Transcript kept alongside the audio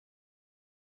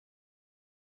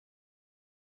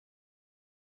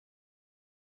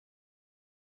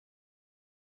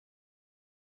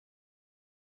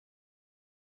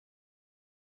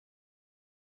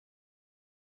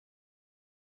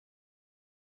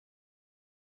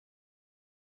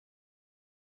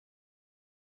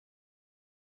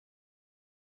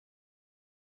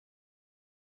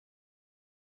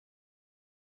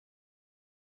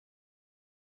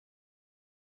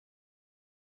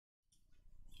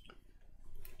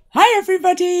Hi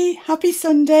everybody, happy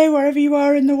Sunday wherever you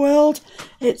are in the world.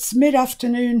 It's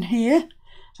mid-afternoon here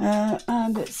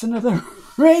and it's another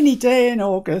rainy day in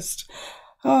August.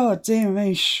 Oh dear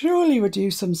me, surely we're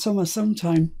due some summer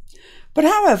sometime. But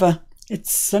however,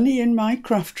 it's sunny in my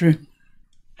craft room.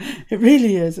 It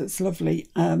really is, it's lovely.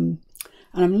 And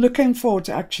I'm looking forward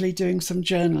to actually doing some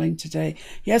journaling today.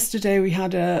 Yesterday we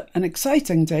had an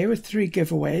exciting day with 3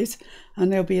 giveaways, and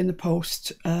they'll be in the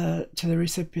post to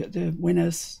the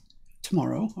winners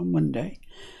tomorrow on Monday.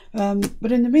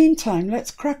 But in the meantime,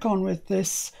 let's crack on with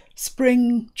this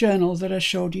spring journal that I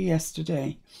showed you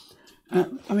yesterday.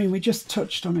 We just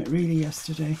touched on it really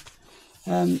yesterday.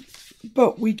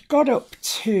 But we got up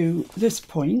to this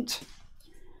point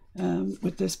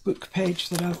with this book page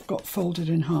that I've got folded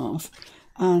in half.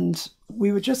 And we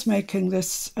were just making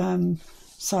this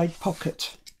side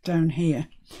pocket down here.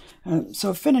 So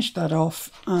I've finished that off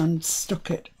and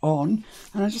stuck it on.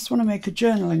 And I just want to make a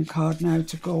journaling card now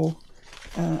to go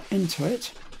into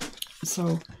it.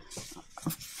 So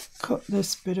I've cut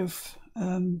this bit of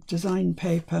design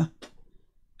paper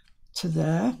to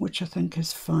there, which I think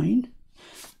is fine.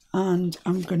 And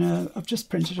I've just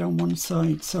printed on one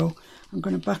side. So I'm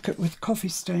going to back it with coffee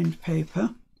stained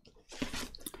paper,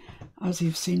 as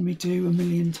you've seen me do a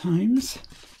million times.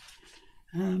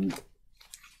 And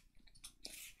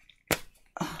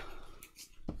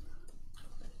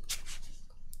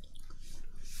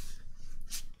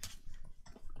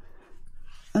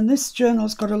this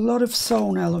journal's got a lot of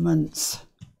sewn elements.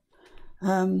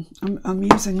 I'm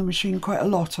using the machine quite a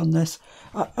lot on this.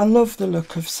 I love the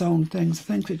look of sewn things. I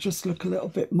think they just look a little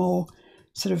bit more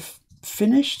sort of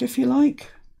finished, if you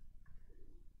like.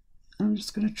 I'm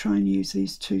just going to try and use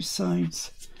these 2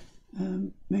 sides,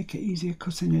 make it easier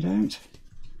cutting it out.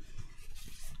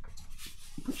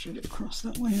 Push it across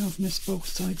that way. I've missed both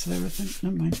sides there, I think.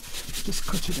 Never mind, just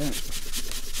cut it out.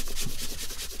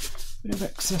 Bit of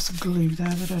excess glue there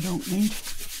that I don't need.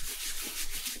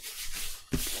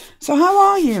 So how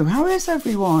are you? How is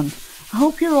everyone? I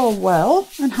hope you're all well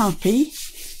and happy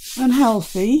and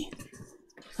healthy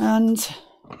and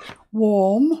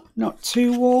warm, not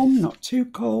too warm, not too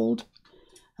cold.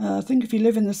 I think if you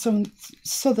live in the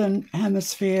southern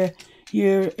hemisphere,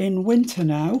 you're in winter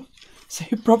now, so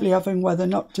you're probably having weather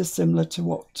not dissimilar to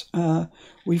what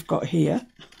we've got here.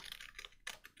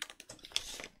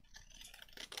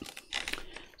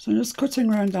 So I'm just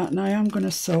cutting around that, and I am going to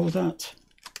sew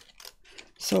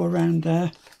around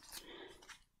there.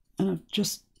 And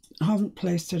I haven't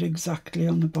placed it exactly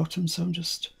on the bottom, so I'm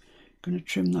just going to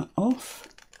trim that off.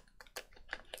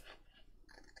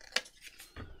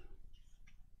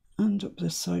 And up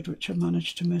this side, which I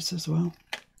managed to miss as well.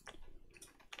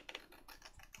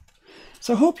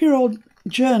 So I hope you're all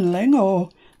journaling or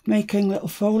making little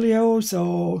folios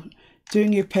or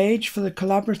doing your page for the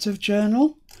collaborative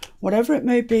journal. Whatever it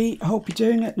may be, I hope you're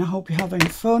doing it and I hope you're having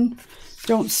fun.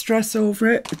 Don't stress over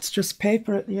it. It's just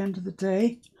paper at the end of the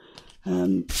day.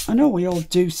 I know we all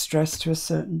do stress to a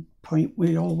certain point.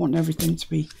 We all want everything to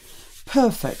be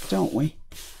perfect, don't we?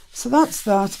 So that's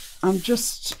that. I'm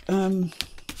just going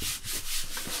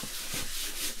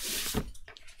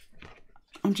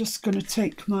to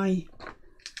take my,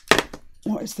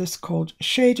 what is this called?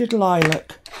 Shaded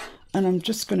lilac. And I'm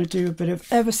just going to do a bit of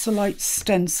ever so light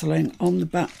stenciling on the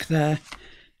back there.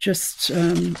 Just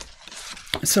so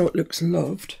it looks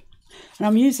loved. And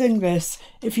I'm using this.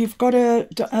 If you've got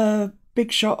a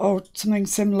Big Shot or something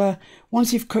similar,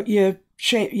 once you've cut your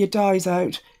dies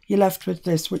out, you're left with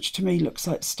this, which to me looks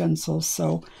like stencils.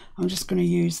 So I'm just going to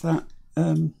use that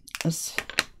as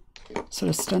sort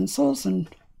of stencils and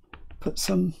put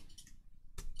some.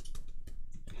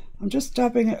 I'm just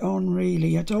dabbing it on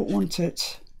really. I don't want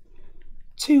it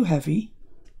too heavy.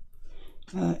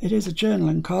 It is a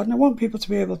journaling card and I want people to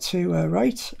be able to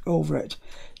write over it,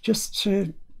 just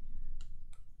to,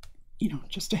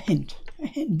 just a hint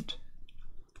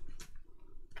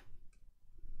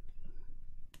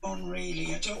on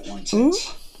really. I don't want it. Ooh,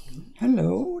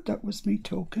 hello, that was me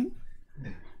talking.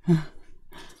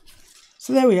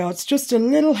 So there we are. It's just a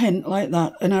little hint like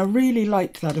that, and I really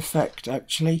like that effect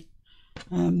actually.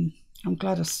 I'm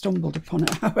glad I stumbled upon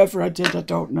it. However I did, I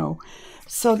don't know.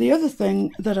 So the other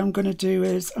thing that I'm going to do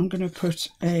is I'm going to put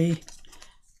a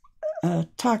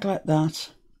tag like that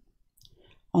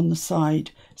on the side,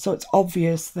 so it's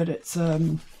obvious that it's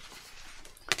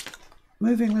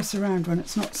moving this around when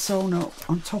it's not sewn up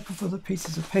on top of other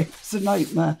pieces of paper is a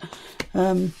nightmare.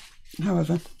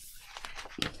 However,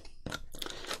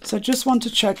 so I just want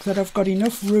to check that I've got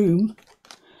enough room.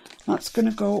 That's going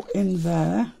to go in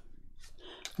there.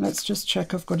 Let's just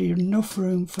check I've got enough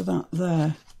room for that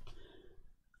there.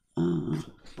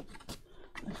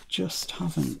 just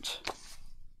haven't.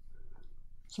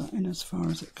 Is that in as far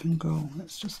as it can go?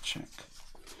 Let's just check.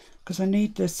 Because I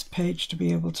need this page to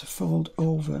be able to fold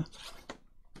over.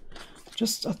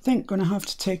 Just, I think, going to have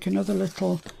to take another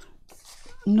little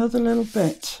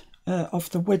bit off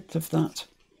the width of that.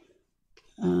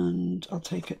 And I'll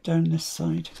take it down this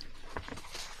side.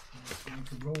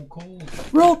 Roll call.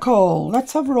 Roll call.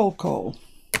 Let's have roll call.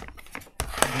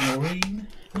 Maureen.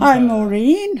 Hi,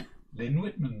 Maureen. Lynn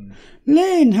Whitman.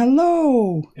 Lynn,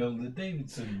 hello. Hilda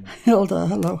Davidson. Hilda,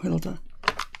 hello, Hilda.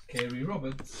 Carrie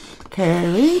Roberts.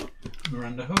 Carrie.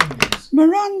 Miranda Holmes.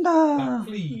 Miranda. Pat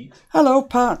Fleet. Hello,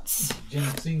 Pats.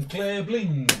 Jen Sinclair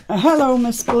Bling. Hello,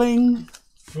 Miss Bling.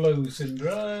 Flo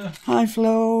Cindra. Hi,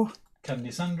 Flo.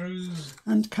 Candice Andrews.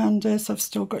 And Candice. I've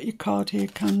still got your card here,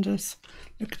 Candice.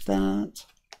 Look at that.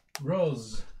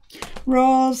 Roz.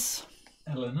 Roz.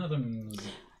 Ellen Adams.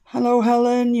 Hello,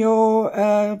 Helen.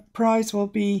 Your prize will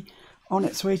be on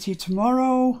its way to you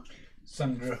tomorrow.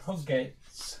 Sandra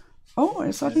Hoggetts. Oh,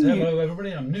 is that Hello, new?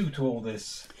 everybody. I'm new to all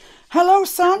this. Hello,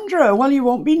 Sandra. Well, you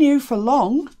won't be new for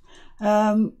long.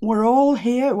 We're all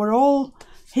here. We're all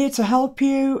here to help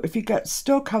you. If you get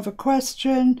stuck, have a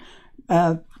question,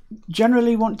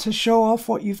 generally want to show off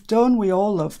what you've done, we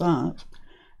all love that.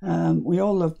 We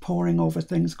all love poring over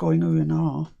things, going ooh and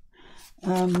ah.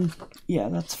 Yeah,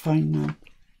 that's fine now.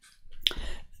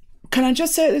 Can I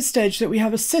just say at this stage that we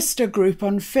have a sister group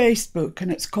on Facebook, and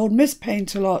it's called Miss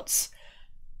Paintalot's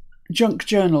Junk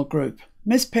Journal Group.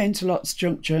 Miss Paintalot's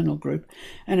Junk Journal Group.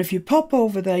 And if you pop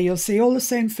over there, you'll see all the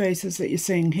same faces that you're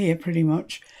seeing here pretty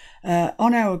much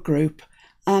on our group.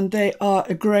 And they are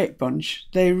a great bunch.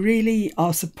 They really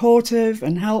are supportive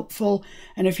and helpful.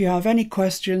 And if you have any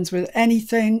questions with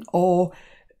anything or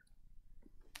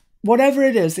whatever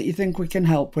it is that you think we can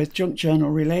help with, junk journal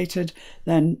related,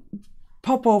 then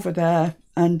pop over there.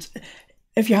 And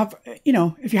if you have,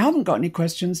 if you haven't got any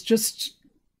questions, just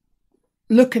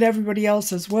look at everybody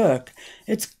else's work.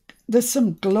 There's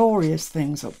some glorious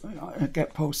things that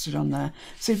get posted on there.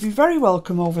 So you'd be very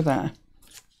welcome over there.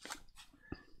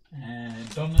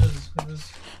 Donna's with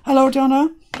us. Hello, Donna.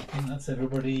 And that's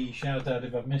everybody. Shout out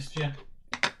if I've missed you.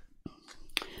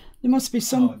 There must be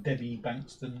some... Oh, Debbie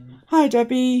Bankston. Hi,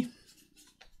 Debbie.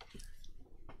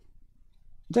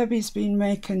 Debbie's been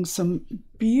making some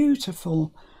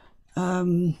beautiful...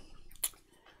 well,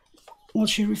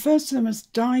 she refers to them as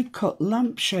die-cut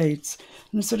lampshades.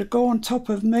 And they sort of go on top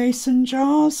of mason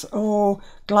jars or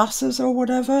glasses or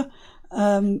whatever.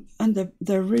 And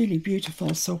they're really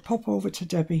beautiful. So pop over to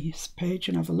Debbie's page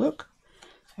and have a look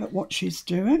at what she's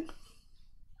doing.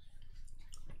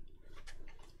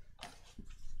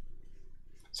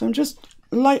 So I'm just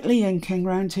lightly inking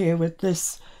around here with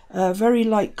this very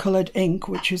light coloured ink,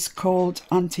 which is called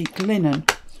Antique Linen.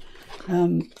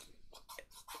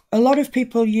 A lot of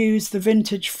people use the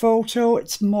Vintage Photo.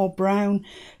 It's more brown.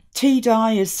 Tea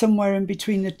dye is somewhere in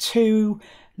between the two.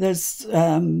 There's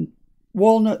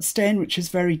walnut stain, which is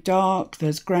very dark.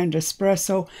 There's ground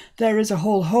espresso. There is a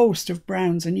whole host of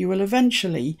browns, and you will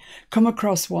eventually come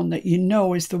across one that you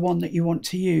know is the one that you want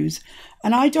to use.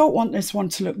 And I don't want this one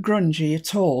to look grungy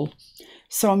at all.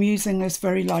 So I'm using this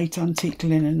very light antique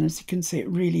linen. As you can see, it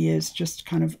really is just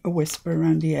kind of a whisper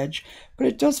around the edge, but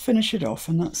it does finish it off,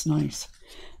 and that's nice.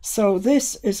 So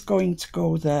this is going to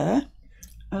go there,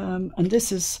 and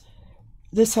this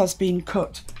has been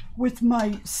cut with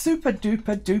my super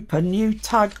duper new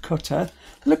tag cutter.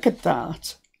 Look at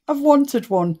that. I've wanted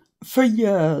one for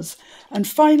years, and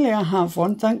finally I have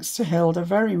one, thanks to Hilda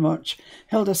very much.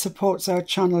 Hilda supports our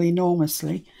channel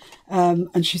enormously,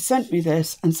 and she sent me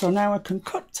this, and so now I can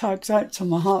cut tags out to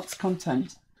my heart's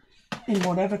content in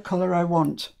whatever colour I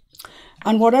want.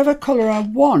 And whatever colour I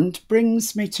want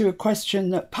brings me to a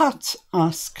question that Pat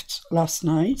asked last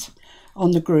night on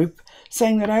the group,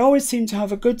 saying that I always seem to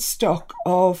have a good stock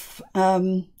of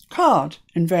card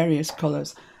in various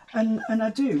colours. And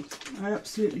I do. I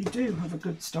absolutely do have a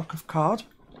good stock of card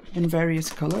in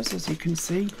various colours, as you can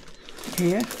see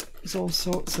here. There's all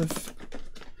sorts of...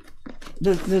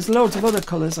 There's loads of other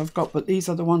colours I've got, but these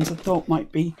are the ones I thought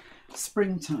might be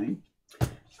springtime.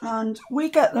 And we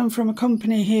get them from a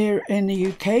company here in the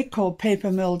UK called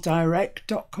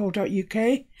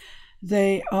papermilldirect.co.uk.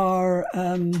 They are...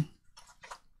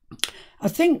 I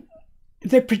think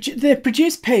they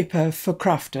produce paper for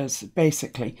crafters,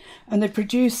 basically, and they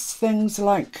produce things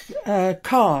like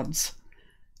cards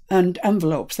and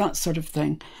envelopes, that sort of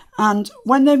thing. And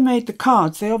when they've made the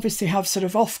cards, they obviously have sort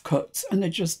of offcuts, and they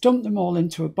just dump them all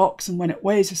into a box, and when it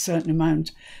weighs a certain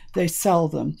amount, they sell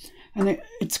them. And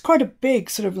it's quite a big,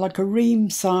 sort of like a ream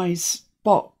size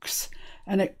box,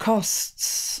 and it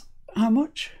costs, how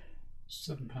much?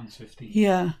 £7.50.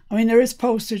 Yeah, I mean, there is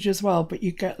postage as well, but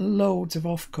you get loads of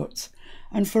offcuts.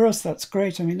 And for us, that's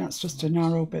great. I mean, that's just a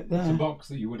narrow bit there. It's a box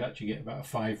that you would actually get about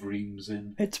 5 reams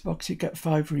in. It's a box you get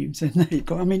 5 reams in. There you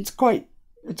go. I mean, it's quite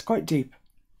deep,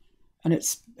 and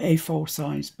it's A4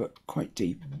 size, but quite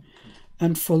deep,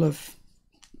 and full of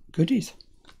goodies.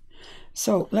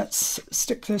 So let's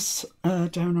stick this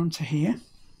down onto here.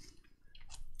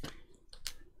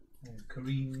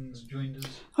 Corinne's joined us.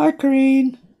 Hi,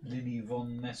 Corinne. Lily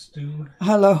von Nestu.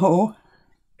 Hello.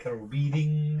 Carol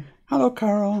Beading. Hello,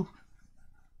 Carol.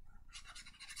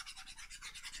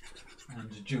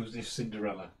 And Joseph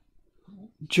Cinderella.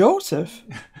 Joseph?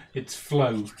 It's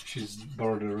Flo. She's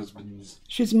borrowed her husband's.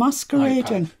 She's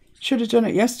masquerading. iPad. Should have done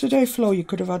it yesterday, Flo. You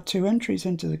could have had 2 entries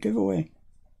into the giveaway.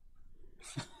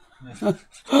 Yeah.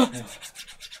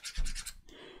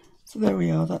 So there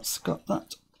we are. That's got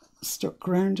that stuck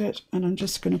around it, and I'm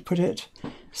just going to put it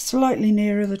slightly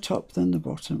nearer the top than the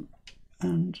bottom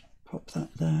and pop that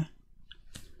there.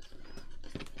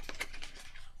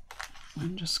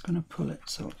 I'm just going to pull it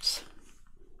so it's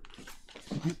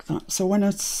like that. So when I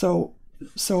sew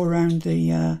around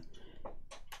the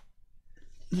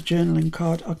journaling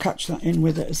card, I'll catch that in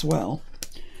with it as well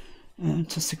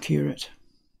to secure it.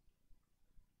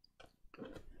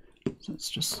 So let's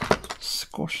just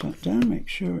squash that down, make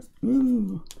sure,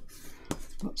 ooh,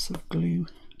 lots of glue.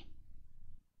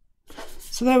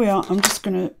 So there we are. I'm just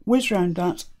going to whiz around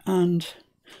that, and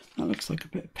that looks like a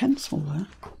bit of pencil there.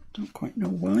 Don't quite know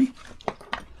why,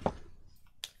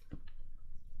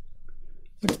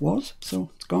 but it was,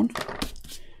 so it's gone.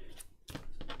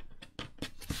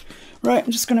 Right,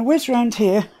 I'm just going to whiz around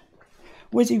here,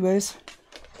 whizzy whiz,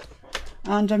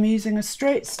 and I'm using a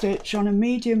straight stitch on a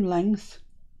medium length,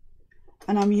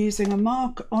 and I'm using a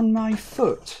mark on my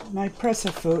foot, my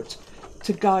presser foot,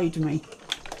 to guide me.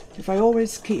 If I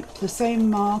always keep the same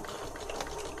mark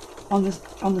on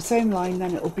the same line,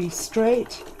 then it'll be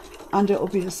straight and it'll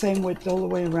be the same width all the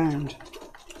way around.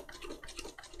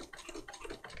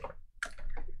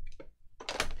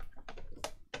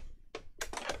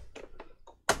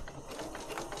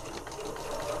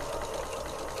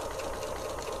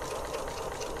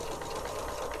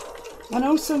 I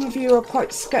know some of you are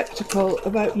quite sceptical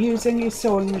about using your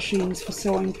sewing machines for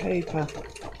sewing paper.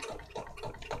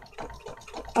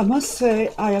 I must say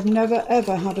I have never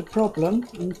ever had a problem.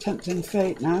 I'm tempting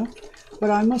fate now, but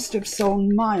I must have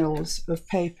sewn miles of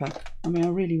paper. I mean, I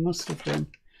really must have done.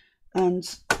 And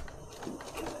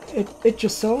it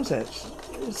just sews it.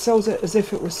 It sews it as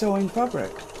if it was sewing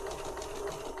fabric.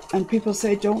 And people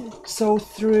say don't sew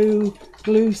through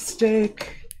glue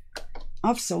stick.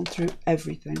 I've sewn through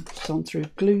everything. Sewn through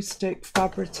glue stick,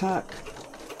 Fabri-Tac,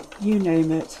 you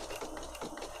name it.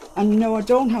 And no, I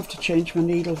don't have to change my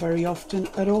needle very often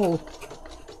at all.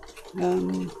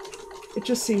 It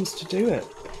just seems to do it.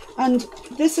 And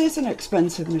this is an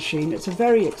expensive machine. It's a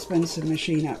very expensive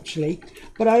machine actually.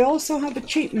 But I also have a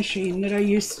cheap machine that I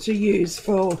used to use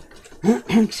for,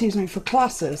 excuse me, for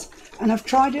classes. And I've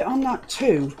tried it on that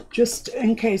too, just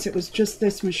in case it was just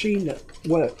this machine that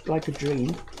worked like a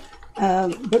dream.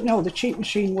 But no, the cheap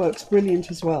machine works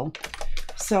brilliant as well.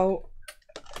 So,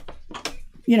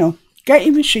 you know, get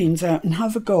your machines out and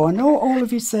have a go. I know all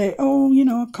of you say, oh, you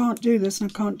know, I can't do this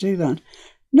and I can't do that.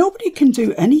 Nobody can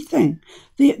do anything.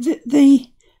 The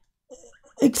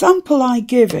example I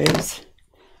give is,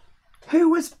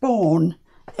 who was born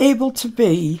able to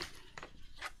be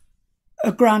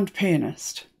a grand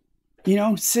pianist? You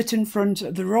know, sit in front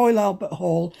of the Royal Albert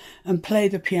Hall and play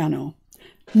the piano.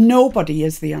 Nobody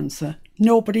is the answer.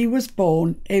 Nobody was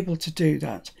born able to do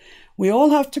that. We all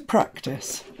have to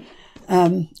practice.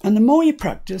 And the more you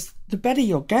practice, the better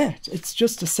you'll get. It's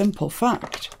just a simple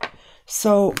fact.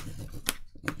 So,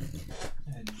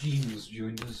 Jean's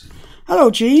joined us. hello,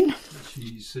 Jean.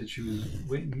 She said she was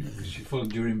waiting because she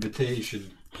followed your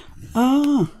invitation.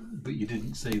 Ah. But you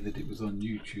didn't say that it was on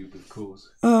YouTube, of course.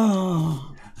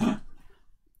 Oh.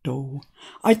 No.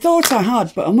 I thought I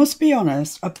had, but I must be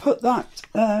honest, I put that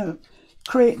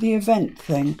create the event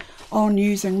thing on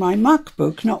using my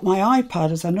MacBook, not my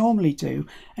iPad as I normally do,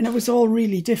 and it was all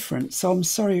really different. So I'm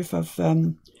sorry if I've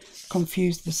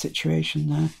confused the situation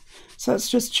there. So let's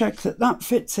just check that that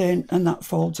fits in and that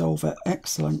folds over.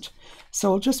 Excellent.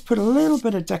 So I'll just put a little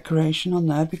bit of decoration on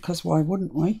there, because why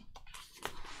wouldn't we?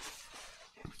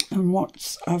 And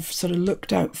what I've sort of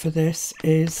looked out for this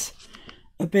is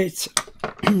a bit,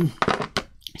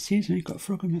 excuse me, got a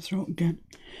frog in my throat again.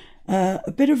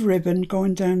 A bit of ribbon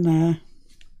going down there.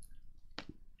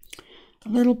 A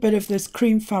little bit of this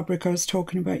cream fabric I was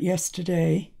talking about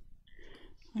yesterday.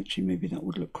 Actually, maybe that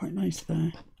would look quite nice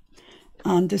there.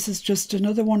 And this is just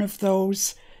another one of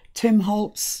those Tim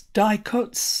Holtz die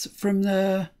cuts from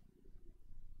the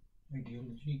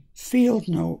Ideology. Field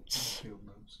Notes. Field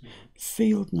notes. Yeah.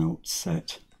 Field Notes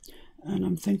set. And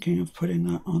I'm thinking of putting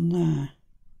that on there.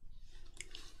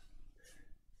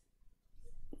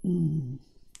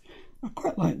 I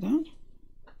quite like that.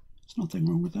 There's nothing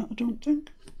wrong with that, I don't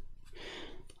think.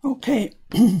 Okay.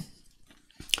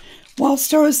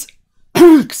 Whilst I was,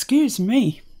 excuse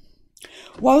me,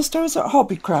 whilst I was at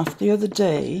Hobbycraft the other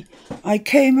day, I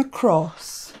came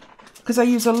across, because I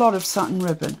use a lot of satin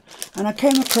ribbon, and I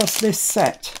came across this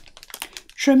set,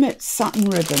 Trim It Satin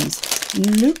Ribbons.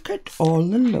 Look at all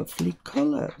the lovely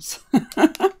colours.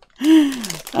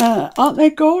 Aren't they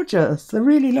gorgeous? They're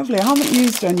really lovely. I haven't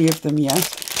used any of them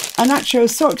yet. And actually, I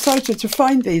was so excited to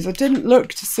find these. I didn't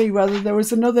look to see whether there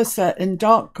was another set in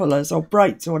dark colours or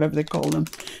brights or whatever they call them.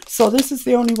 So this is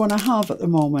the only one I have at the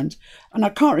moment. And I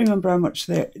can't remember how much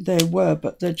they were,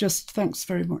 but they're just, thanks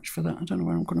very much for that. I don't know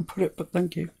where I'm going to put it, but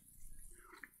thank you.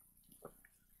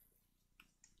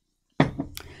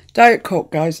 Diet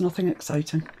Coke, guys, nothing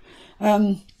exciting.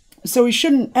 So we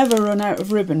shouldn't ever run out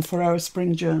of ribbon for our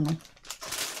spring journal.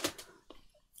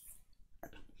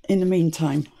 In the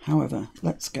meantime, however,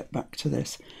 let's get back to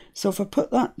this. So if I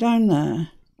put that down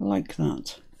there, like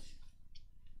that.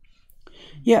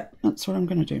 Yeah, that's what I'm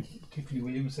going to do. Tiffany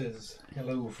Williams says,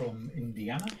 hello from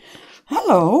Indiana.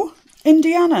 Hello,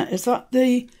 Indiana. Is that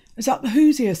the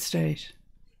Hoosier state?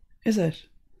 Is it?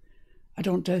 I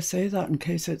don't dare say that in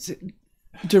case it's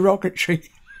derogatory.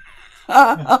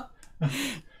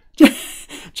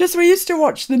 Just we used to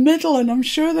watch The Middle, and I'm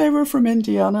sure they were from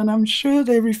Indiana, and I'm sure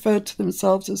they referred to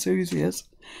themselves as Hoosiers.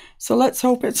 So let's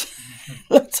hope it's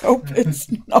not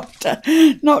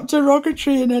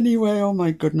derogatory in any way. Oh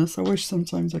my goodness! I wish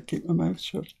sometimes I'd keep my mouth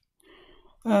shut.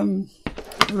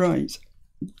 Right,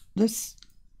 this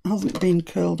hasn't been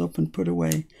curled up and put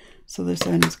away, so this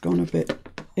end's gone a bit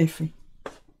iffy.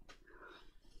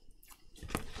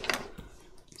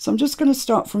 So I'm just going to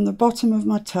start from the bottom of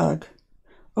my tag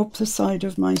up the side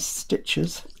of my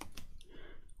stitches,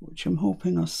 which I'm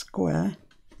hoping are square,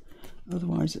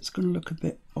 otherwise it's going to look a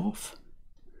bit off,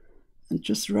 and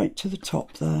just right to the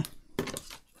top there.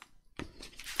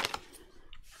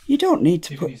 You don't need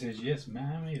to Tiffany says, yes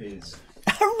ma'am, it is.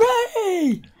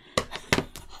 Hooray!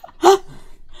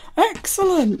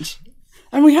 Excellent!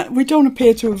 And we don't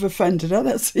appear to have offended her.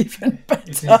 That's even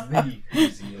better. It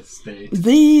is the Hoosier state.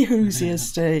 The Hoosier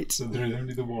state. So there is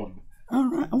only the one. All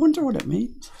right. I wonder what it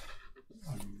means.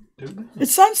 I don't know. It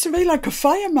sounds to me like a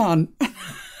fireman,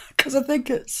 because I think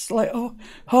it's like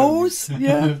hose.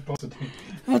 Yeah.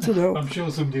 I don't know. I'm sure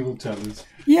somebody will tell us.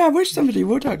 Yeah, I wish somebody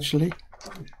would actually.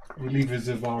 Relieve us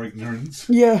of our ignorance.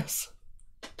 Yes.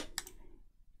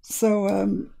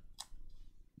 So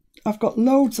I've got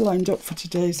loads lined up for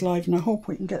today's live, and I hope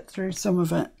we can get through some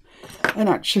of it and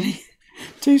actually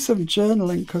do some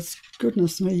journaling, because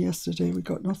goodness me, yesterday we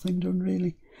got nothing done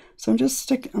really. So I'm just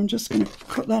going to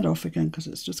cut that off again, because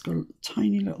it's just got a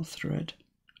tiny little thread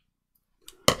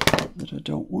that I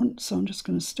don't want. So I'm just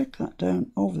going to stick that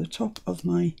down over the top of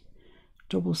my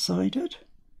double-sided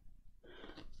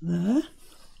there.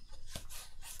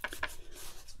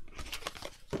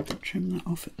 Trim that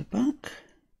off at the back.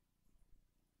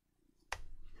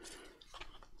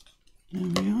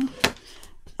 There we are.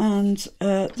 And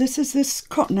this is this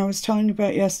cotton I was telling you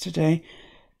about yesterday.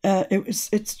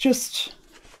 It's just,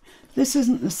 this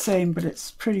isn't the same, but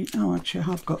it's pretty. Oh, actually, I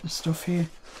have got the stuff here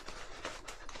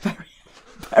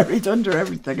buried under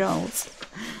everything else.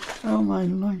 Oh my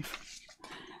life.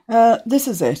 This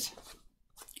is it.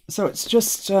 So it's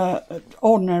just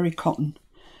ordinary cotton,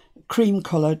 cream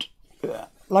coloured.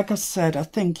 Like I said, I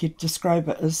think you'd describe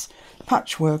it as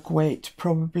patchwork weight,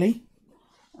 probably.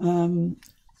 And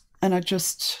I'll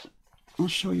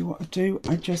show you what I do.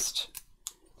 I just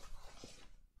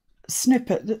snip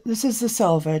it. This is the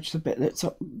selvage, the bit that's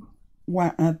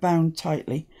bound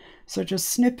tightly. So just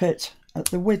snip it at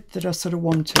the width that I sort of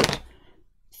want it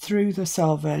through the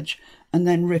selvage, and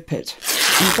then rip it.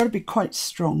 And you've got to be quite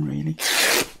strong, really.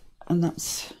 And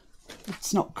it's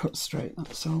not cut straight,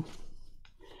 that's all.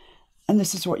 And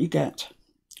this is what you get.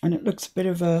 And it looks a bit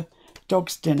of a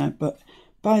dog's dinner, but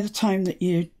by the time that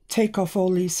you take off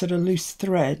all these sort of loose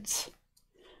threads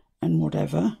and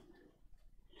whatever,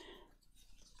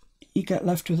 you get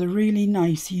left with a really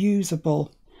nice,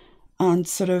 usable and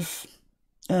sort of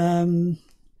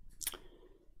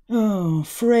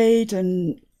frayed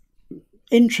and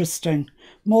interesting,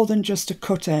 more than just a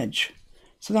cut edge.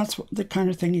 So that's the kind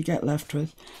of thing you get left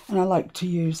with, and I like to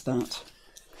use that.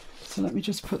 So let me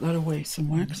just put that away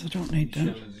somewhere, because I don't need that.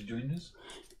 Michelle has joined us.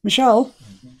 Michelle,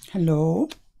 hello.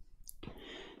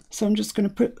 So I'm just going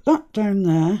to put that down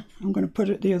there. I'm going to put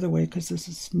it the other way because this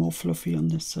is more fluffy on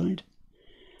this side.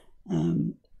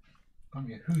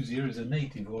 Who's here is a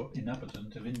native or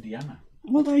inhabitant of Indiana.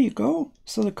 Well, there you go.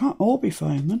 So they can't all be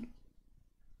firemen.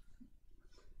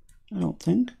 I don't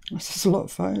think, unless there's a lot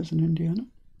of fires in Indiana.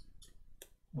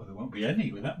 Well, there won't be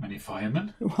any with that many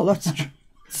firemen. Well, that's true.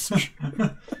 That's true.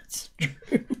 That's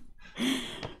true.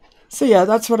 So yeah,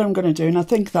 that's what I'm going to do, and I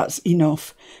think that's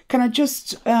enough. Can I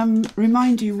just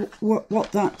remind you what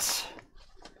that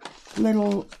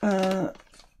little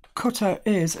cutout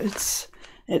is? It's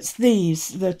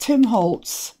the Tim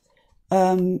Holtz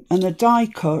and the die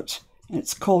cut.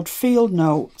 It's called Field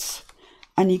Notes,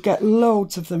 and you get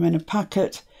loads of them in a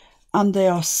packet, and they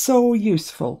are so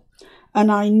useful.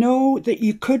 And I know that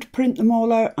you could print them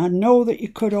all out. I know that you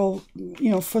could all,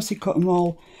 fussy cut them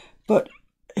all, but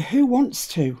who wants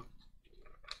to?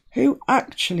 Who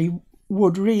actually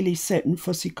would really sit and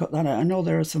fussy cut that out? I know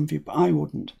there are some of you, but I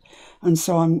wouldn't. And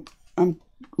so I'm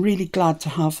really glad to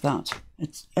have that.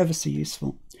 It's ever so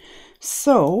useful.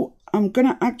 So I'm going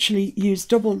to actually use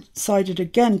double-sided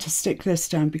again to stick this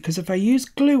down, because if I use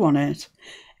glue on it,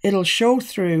 it'll show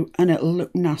through and it'll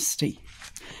look nasty.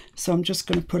 So I'm just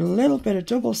going to put a little bit of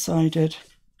double-sided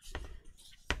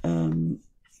on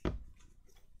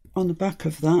the back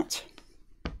of that.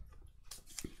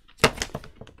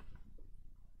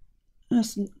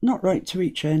 That's not right to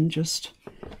each end, just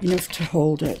enough to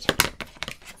hold it.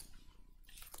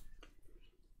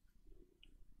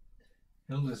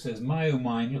 Hilda says, my oh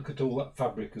mine, look at all that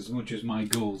fabric, as much as my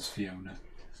goals, Fiona.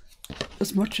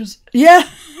 As much as... Yeah!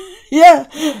 Yeah!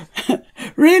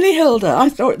 Really, Hilda? I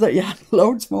thought that you had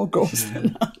loads more goals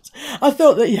than that. I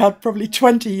thought that you had probably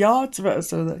 20 yards of it or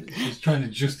something. She's trying to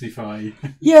justify.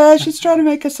 Yeah, she's trying to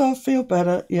make herself feel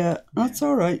better. Yeah, that's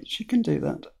all right. She can do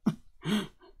that.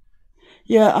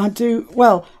 Yeah, I do.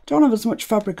 Well, I don't have as much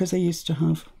fabric as I used to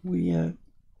have. We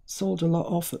sold a lot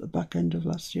off at the back end of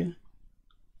last year.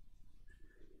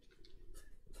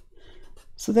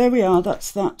 So there we are.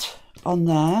 That's that on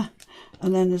there.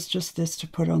 And then there's just this to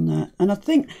put on there. And I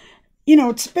think,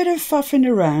 it's a bit of faffing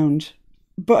around,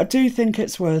 but I do think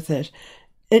it's worth it.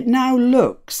 It now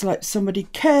looks like somebody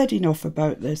cared enough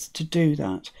about this to do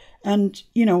that. And,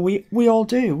 we all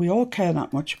do. We all care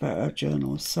that much about our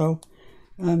journals. So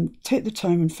take the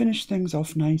time and finish things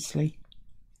off nicely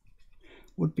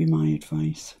would be my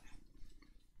advice.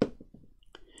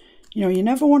 You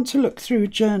never want to look through a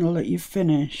journal that you've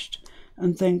finished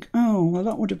and think, oh, well,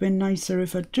 that would have been nicer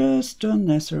if I'd just done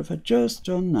this or if I'd just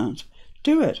done that.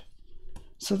 Do it.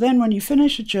 So then when you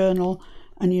finish a journal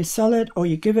and you sell it or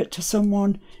you give it to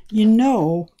someone,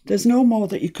 there's no more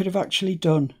that you could have actually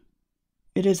done.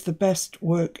 It is the best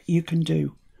work you can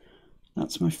do.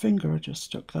 That's my finger I just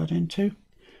stuck that into,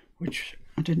 which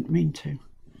I didn't mean to.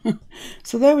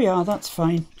 So there we are. That's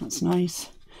fine. That's nice.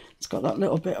 It's got that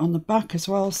little bit on the back as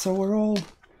well, so we're all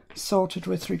sorted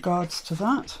with regards to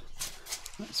that.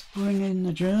 Let's bring in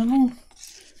the journal,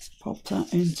 pop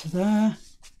that into there,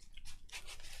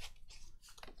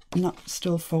 and that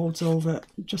still folds over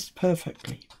just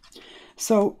perfectly.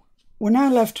 So we're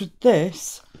now left with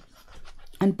this,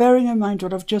 and bearing in mind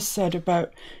what I've just said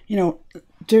about,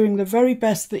 doing the very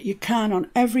best that you can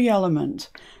on every element.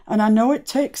 And I know it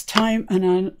takes time,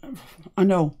 and I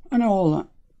know all that.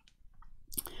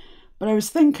 But I was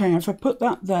thinking, if I put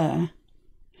that there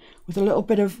with a little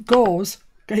bit of gauze,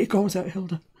 get your gauze out,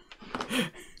 Hilda.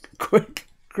 Quick,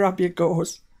 grab your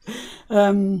gauze.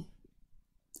 And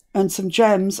some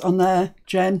gems on there,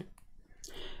 Jen.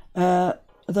 That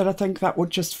I think that would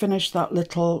just finish that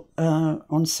little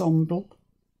ensemble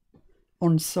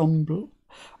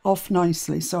off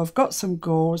nicely. So I've got some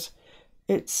gauze.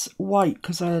 It's white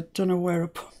because I don't know where I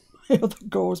put my other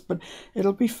gauze, but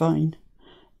it'll be fine.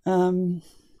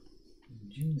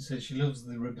 Jean says she loves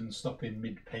the ribbon stopping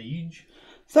mid-page.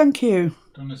 Thank you.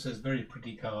 Donna says very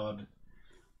pretty card.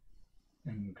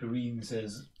 And Corrine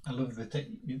says, I love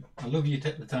you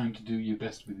take the time to do your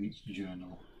best with each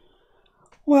journal.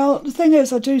 Well, the thing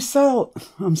is, I do sell.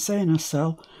 I'm saying I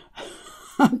sell.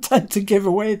 I tend to give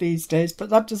away these days, but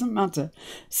that doesn't matter.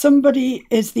 Somebody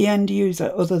is the end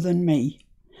user other than me.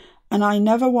 And I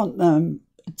never want them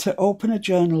to open a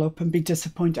journal up and be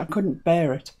disappointed. I couldn't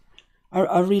bear it.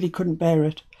 I really couldn't bear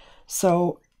it.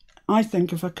 So I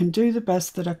think if I can do the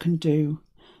best that I can do,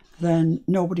 then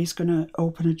nobody's going to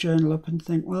open a journal up and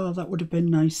think, well, that would have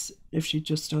been nice if she'd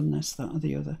just done this, that or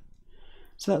the other.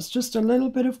 So that's just a little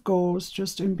bit of gauze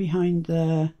just in behind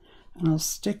there, and I'll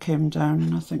stick him down,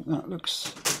 and I think that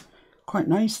looks quite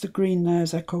nice. The green there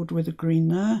is echoed with the green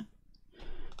there.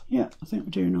 Yeah, I think we're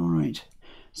doing all right.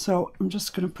 So I'm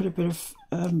just going to put a bit of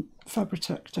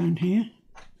Fabri-Tac down here,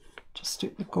 Just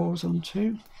stick the gauze on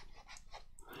too.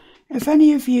 If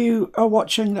any of you are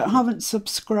watching that haven't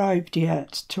subscribed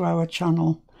yet to our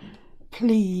channel,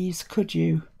 please, could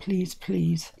you, please.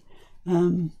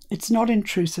 It's not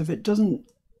intrusive. It doesn't,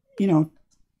 you know,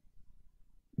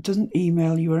 it doesn't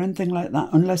email you or anything like that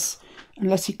unless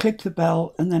you click the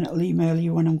bell, and then it'll email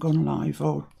you when I'm going live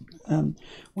or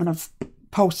when I've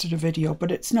posted a video.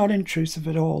 But it's not intrusive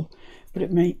at all. But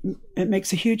it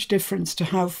makes a huge difference to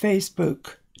how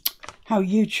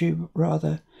YouTube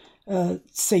rather,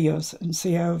 see us and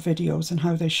see our videos and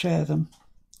how they share them.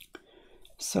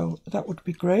 So that would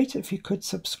be great if you could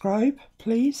subscribe,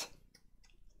 please.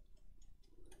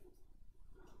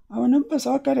 Our numbers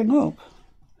are getting up,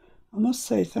 I must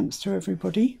say, thanks to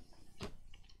everybody.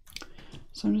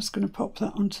 So I'm just going to pop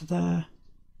that onto there.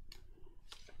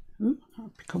 Ooh,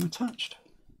 that'll become attached.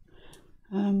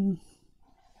 And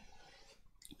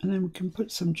then we can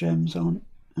put some gems on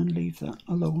and leave that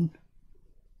alone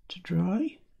to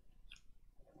dry.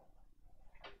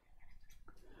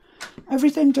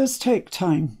 Everything does take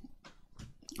time,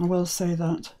 I will say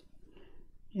that.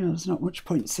 You know, there's not much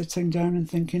point sitting down and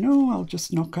thinking, oh, I'll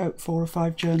just knock out 4 or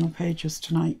 5 journal pages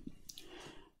tonight.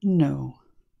 No.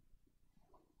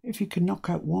 If you can knock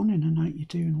out 1 in a night, you're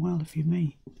doing well, if you're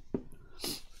me.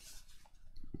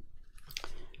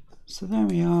 So there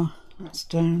we are, that's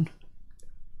down.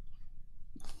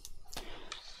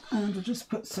 And we'll just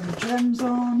put some gems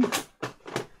on.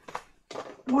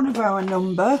 One of our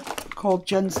number, called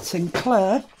Jen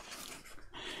Sinclair,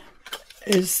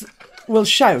 will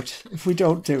shout if we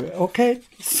don't do it, okay?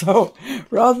 So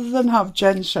rather than have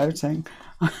Jen shouting,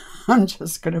 I'm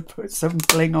just going to put some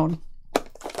bling on.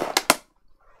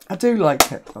 I do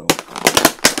like it though.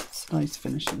 It's a nice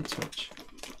finishing touch.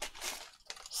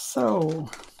 So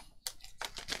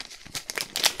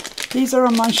these are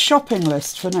on my shopping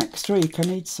list for next week. I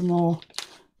need some more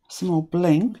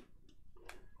bling.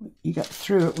 You get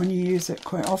through it when you use it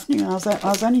quite often, you know,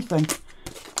 as anything.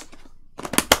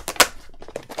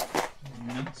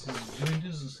 Nancy's joined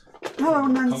us. Hello,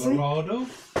 Nancy. Colorado.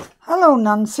 Hello,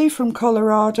 Nancy from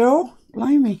Colorado.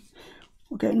 Blimey,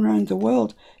 we're getting around the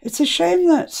world. It's a shame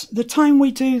that the time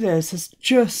we do this is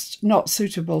just not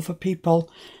suitable for people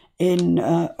in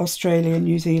Australia,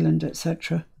 New Zealand,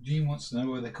 etc. Jean wants to know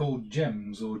whether they're called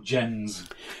gems or gens.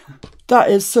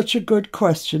 That is such a good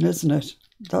question, isn't it?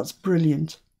 That's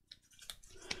brilliant.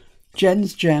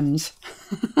 Jen's Gems.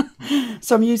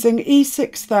 So I'm using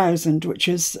E6000, which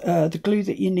is the glue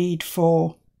that you need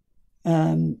for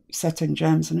setting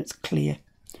gems, and it's clear.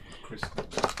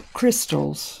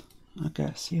 Crystals, I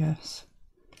guess, yes.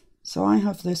 So I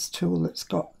have this tool that's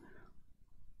got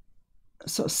a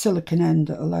sort of silicone end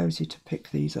that allows you to pick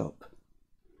these up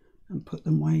and put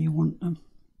them where you want them.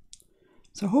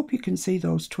 So I hope you can see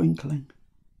those twinkling,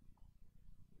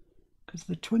 because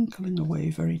they're twinkling away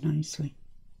very nicely.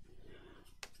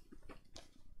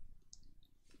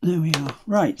 There we are.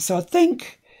 Right, so I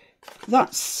think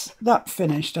that's that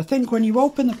finished. I think when you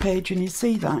open the page and you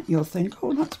see that, you'll think,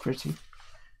 oh, that's pretty.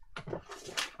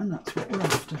 And that's what we're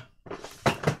after.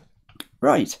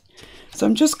 Right, so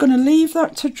I'm just going to leave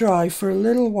that to dry for a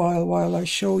little while I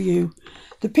show you.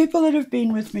 The people that have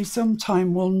been with me some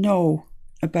time will know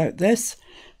about this.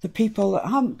 The people that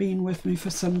haven't been with me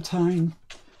for some time,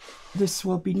 this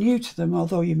will be new to them,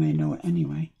 although you may know it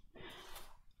anyway.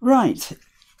 Right,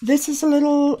 this is a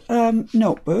little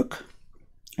notebook.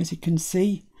 As you can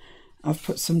see, I've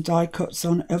put some die cuts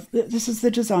on. This is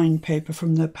the design paper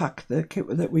from the pack, the kit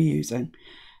that we're using.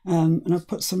 And I've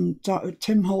put some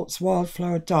Tim Holtz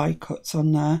wildflower die cuts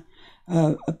on there.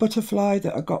 A butterfly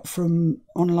that I got from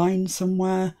online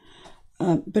somewhere.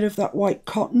 A bit of that white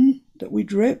cotton that we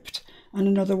dripped. And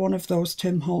another one of those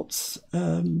Tim Holtz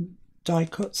die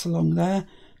cuts along there.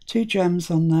 2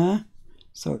 gems on there.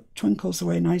 So it twinkles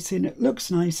away nicely and it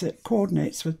looks nice. It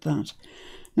coordinates with that.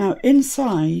 Now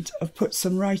inside I've put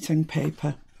some writing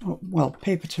paper. Well,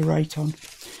 paper to write on.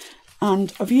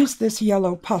 And I've used this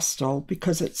yellow pastel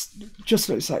because it just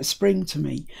looks like spring to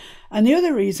me. And the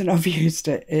other reason I've used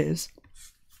it is,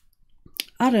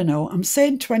 I don't know, I'm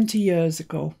saying 20 years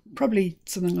ago, probably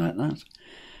something like that.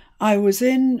 I was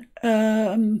in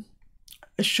a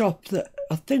shop that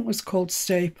I think was called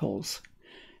Staples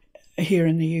here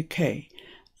in the UK.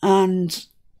 And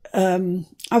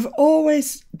I've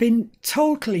always been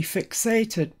totally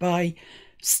fixated by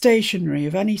stationery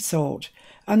of any sort.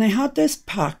 And they had this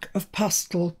pack of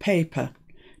pastel paper,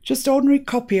 just ordinary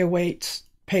copier weight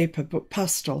paper, but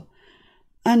pastel.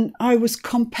 And I was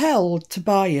compelled to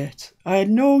buy it. I had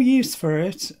no use for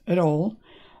it at all.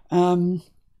 But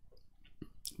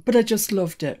I just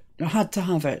loved it. I had to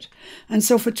have it. And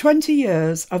so for 20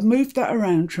 years, I've moved that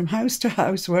around from house to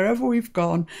house. Wherever we've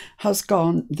gone has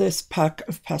gone this pack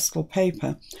of pastel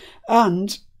paper.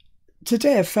 And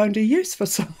today I've found a use for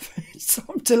some of it, so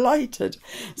I'm delighted.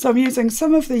 So I'm using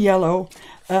some of the yellow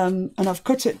and I've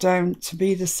cut it down to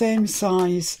be the same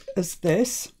size as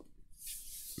this.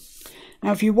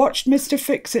 Now, if you watched Mr.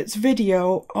 Fixit's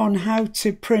video on how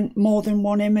to print more than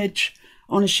one image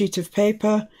on a sheet of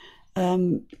paper,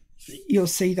 you'll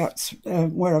see that's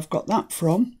where I've got that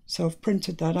from. So I've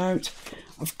printed that out.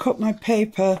 I've cut my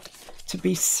paper to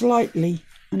be slightly,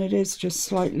 and it is just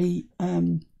slightly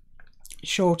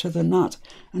shorter than that,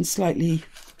 and slightly,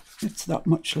 it's that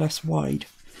much less wide.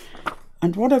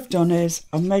 And what I've done is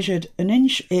I've measured 1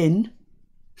 inch in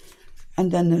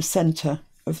and then the centre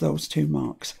of those 2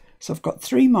 marks. So I've got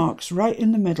 3 marks right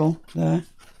in the middle there,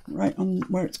 right on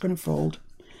where it's going to fold.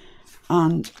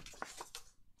 And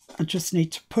I just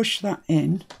need to push that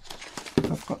in.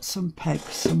 I've got some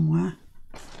pegs somewhere.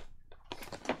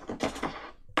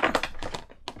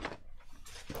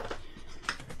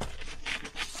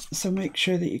 So make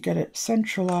sure that you get it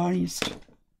centralised.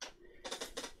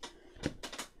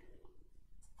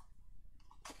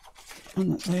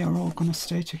 And that they are all going to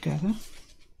stay together.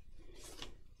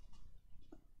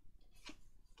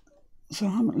 So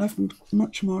I haven't left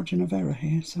much margin of error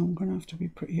here, so I'm going to have to be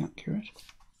pretty accurate.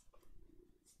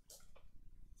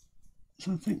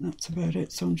 So I think that's about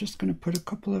it. So I'm just going to put a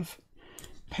couple of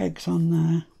pegs on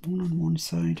there, one on one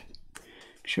side.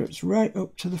 Make sure it's right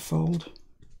up to the fold,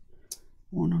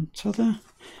 one on the other,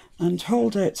 and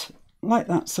hold it like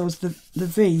that so as the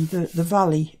V, the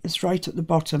valley, is right at the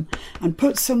bottom. And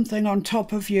put something on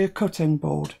top of your cutting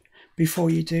board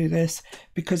before you do this,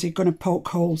 because you're going to poke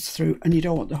holes through and you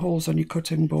don't want the holes on your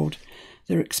cutting board.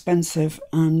 They're expensive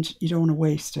and you don't want to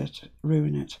waste it,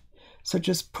 ruin it. So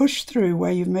just push through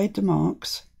where you've made the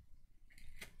marks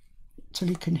till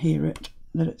you can hear it,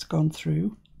 that it's gone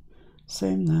through.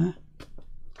 Same there,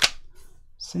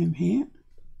 same here.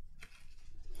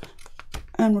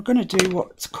 And we're going to do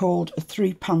what's called a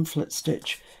 3 pamphlet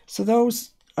stitch. So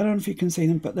those, I don't know if you can see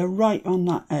them, but they're right on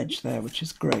that edge there, which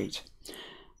is great.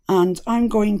 And I'm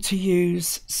going to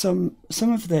use some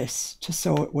of this to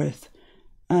sew it with.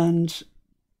 And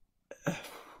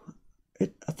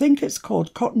I think it's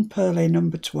called Cotton Perlé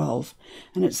number 12.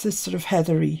 And it's this sort of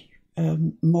heathery,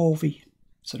 mauvey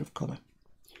sort of colour,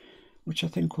 which I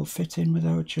think will fit in with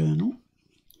our journal.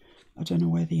 I don't know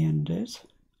where the end is.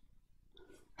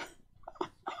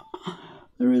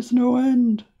 There is no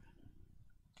end.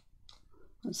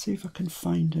 Let's see if I can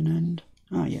find an end.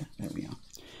 Ah, yeah, there we are.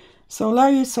 So allow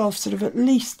yourself sort of at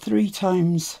least 3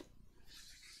 times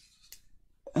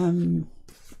the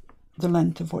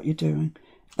length of what you're doing.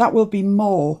 That will be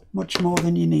more, much more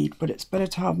than you need, but it's better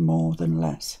to have more than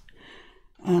less.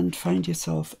 And find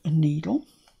yourself a needle.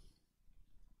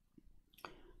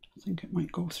 I think it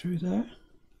might go through there.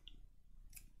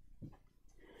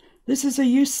 This is a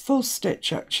useful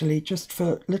stitch actually, just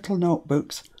for little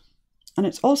notebooks. And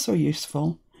it's also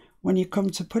useful when you come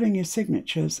to putting your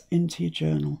signatures into your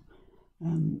journal.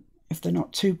 If they're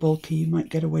not too bulky, you might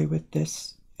get away with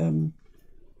this 3-hole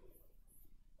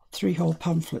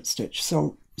pamphlet stitch.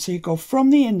 So you go from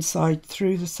the inside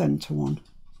through the centre one,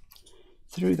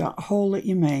 through that hole that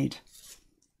you made.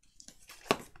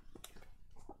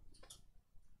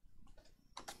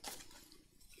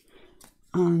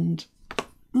 And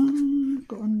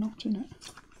got a knot in it.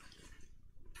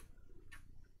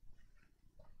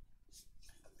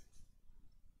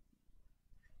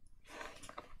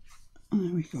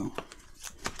 There we go.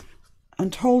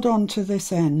 And hold on to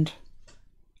this end.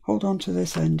 Hold on to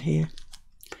this end here.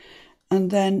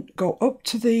 And then go up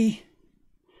to the,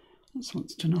 this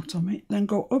wants to knot on me, then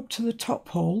go up to the top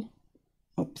hole,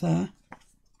 up there.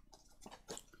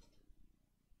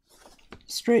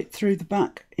 Straight through the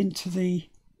back into the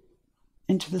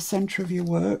centre of your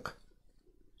work.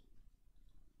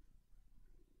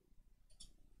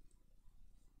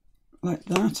 Like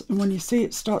that. And when you see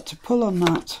it start to pull on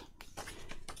that,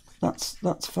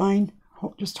 that's fine.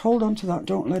 Just hold on to that,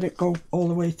 don't let it go all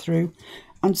the way through.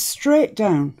 And straight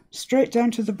down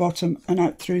to the bottom and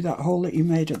out through that hole that you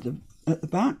made at the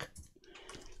back.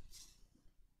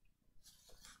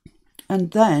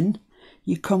 And then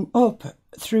you come up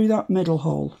through that middle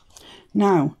hole.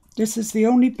 Now, this is the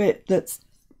only bit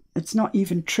it's not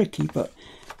even tricky, but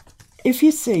if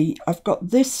you see, I've got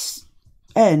this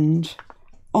end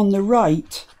on the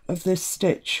right of this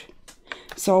stitch.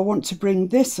 So I want to bring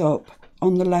this up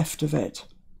on the left of it.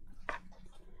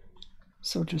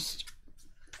 So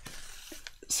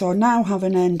I now have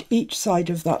an end each side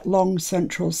of that long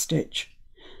central stitch,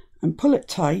 and pull it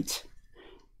tight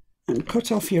and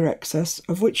cut off your excess,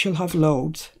 of which you'll have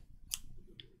loads.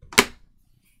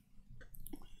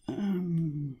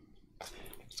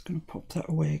 Just going to pop that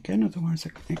away again, otherwise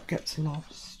it gets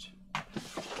lost.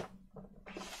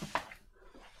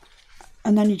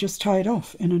 And then you just tie it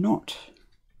off in a knot.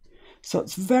 So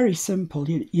it's very simple.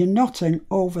 You're knotting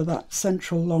over that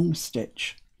central long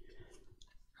stitch.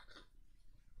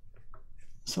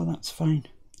 So that's fine.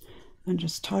 And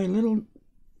just tie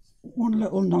one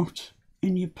little knot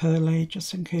in your perlay,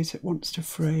 just in case it wants to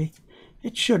fray.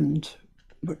 It shouldn't,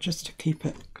 but just to keep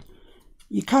it.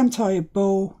 You can tie a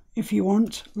bow if you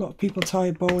want. A lot of people tie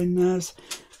a bow in theirs.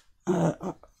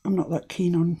 I'm not that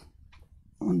keen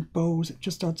on bows. It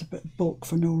just adds a bit of bulk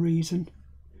for no reason.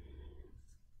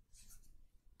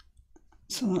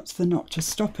 So that's the knot to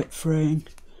stop it fraying.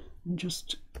 And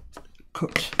just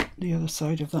cut the other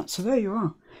side of that. So there you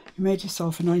are. You made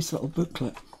yourself a nice little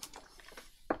booklet.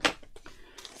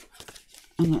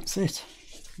 And that's it.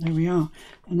 There we are.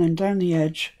 And then down the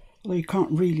edge, although you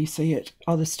can't really see it,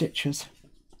 are the stitches.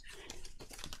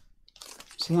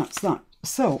 So that's that.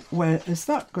 So where is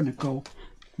that going to go,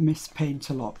 Miss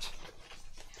Paintalot?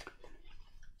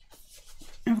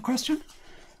 You have a question?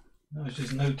 I was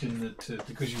just noting that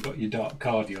because you've got your dark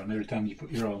cardi on, every time you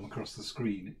put your arm across the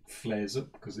screen, it flares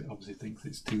up because it obviously thinks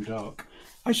it's too dark.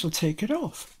 I shall take it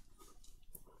off.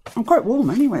 I'm quite warm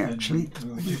anyway, actually.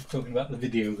 We were just talking about the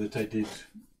video that I did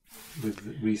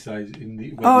with resizing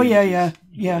the. Oh yeah.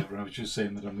 I was just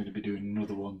saying that I'm going to be doing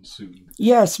another one soon.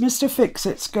 Yes, Mr.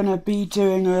 Fixit's going to be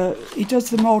doing he does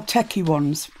the more techie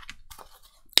ones.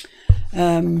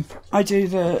 I do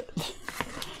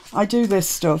this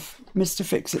stuff. Mr.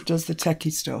 Fixit does the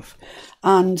techie stuff,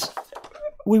 and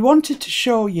we wanted to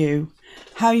show you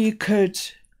how you could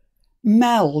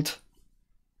meld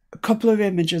a couple of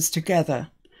images together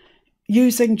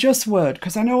using just Word,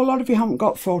 because I know a lot of you haven't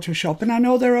got Photoshop, and I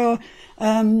know there are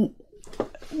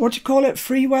what do you call it,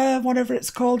 freeware, whatever it's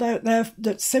called out there,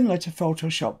 that's similar to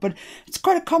Photoshop, but it's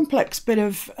quite a complex bit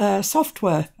of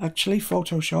software, actually,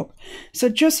 Photoshop. So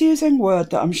just using Word,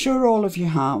 that I'm sure all of you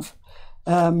have,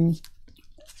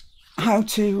 how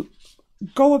to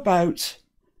go about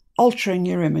altering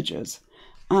your images.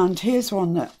 And here's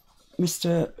one that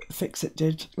Mr. Fixit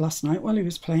did last night while he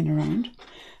was playing around.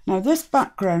 Now this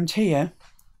background here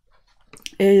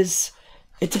it's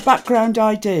a background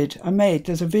I made.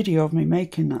 There's a video of me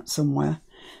making that somewhere.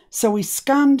 So we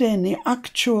scanned in the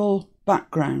actual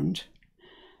background,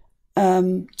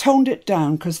 toned it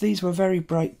down because these were very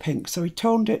bright pink, so we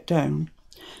toned it down,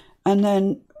 and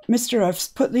then Mr. F's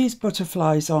put these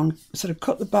butterflies on, sort of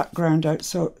cut the background out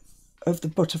so of the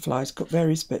butterflies, cut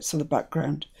various bits so the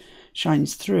background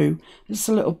shines through. This is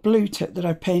a little blue tip that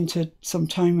I painted some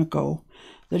time ago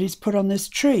that he's put on this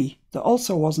tree that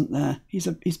also wasn't there. He's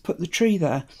put the tree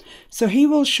there. So he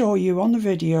will show you on the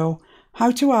video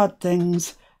how to add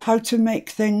things, how to make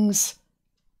things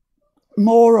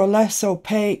more or less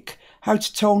opaque, how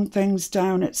to tone things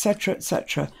down, etc.,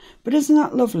 etc. But isn't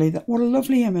that lovely? What a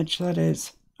lovely image that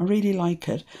is. I really like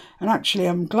it. And actually,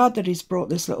 I'm glad that he's brought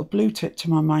this little blue tip to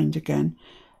my mind again,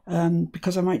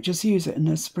 because I might just use it in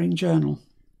a spring journal.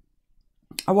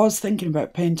 I was thinking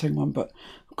about painting one, but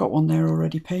I've got one there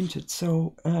already painted,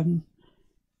 so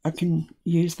I can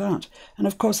use that. And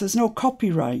of course, there's no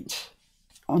copyright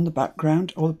on the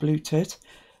background or the blue tit,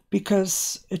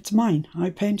 because it's mine. I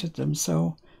painted them,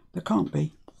 so there can't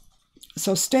be.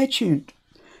 So stay tuned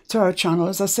to our channel.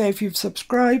 As I say, if you've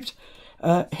subscribed,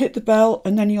 hit the bell,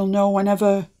 and then you'll know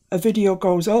whenever a video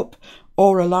goes up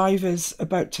or a live is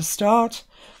about to start,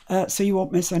 so you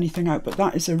won't miss anything out. But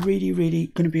that is going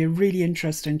to be a really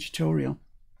interesting tutorial.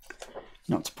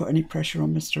 Not to put any pressure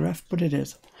on Mr. F, but it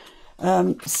is.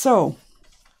 So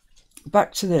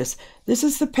back to this. This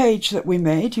is the page that we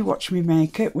made. You watch me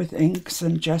make it with inks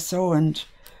and gesso and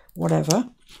whatever,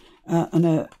 and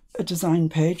a design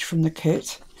page from the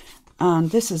kit.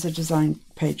 And this is a design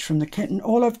page from the kit. And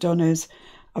all I've done is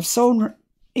I've sewn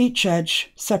each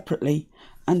edge separately,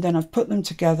 and then I've put them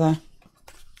together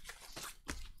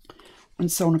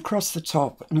and sewn across the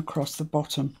top and across the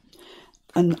bottom.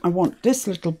 And I want this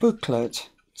little booklet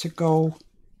to go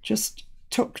just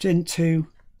tucked into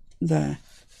there.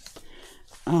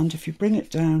 And if you bring it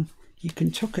down, you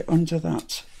can tuck it under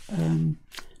that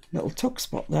little tuck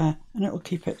spot there, and it'll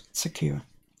keep it secure.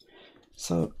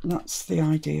 So that's the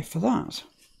idea for that.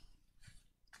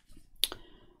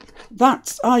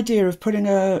 That idea of putting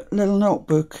a little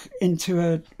notebook into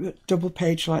a double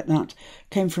page like that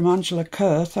came from Angela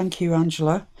Kerr. Thank you,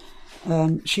 Angela.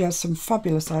 She has some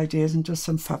fabulous ideas and does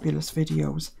some fabulous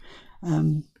videos.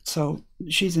 So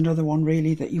she's another one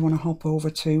really that you want to hop over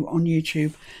to on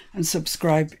YouTube and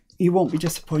subscribe. you won't be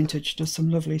disappointed. She does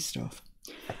some lovely stuff.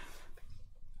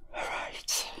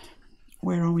 Right,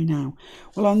 where are we now?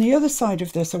 Well, on the other side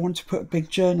of this, I want to put a big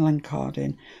journaling card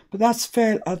in, but that's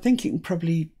fair. I think you can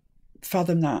probably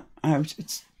fathom that out.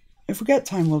 If we get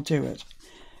time, we'll do it.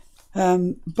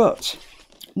 But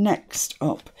next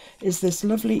up is this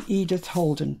lovely Edith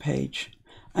Holden page,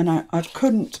 and I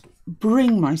couldn't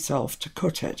bring myself to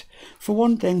cut it. For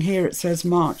one thing, here it says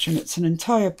March, and it's an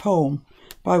entire poem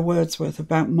by Wordsworth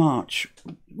about March,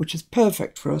 which is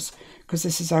perfect for us because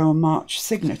this is our March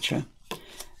signature.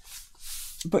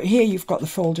 But here you've got the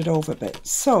folded over bit.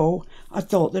 So I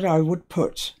thought that I would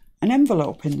put an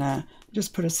envelope in there,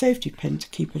 just put a safety pin to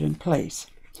keep it in place.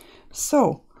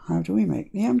 So how do we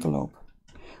make the envelope?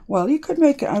 Well, you could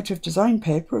make it out of design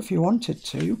paper if you wanted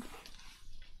to.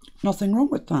 Nothing wrong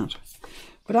with that.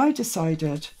 But I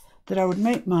decided that I would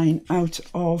make mine out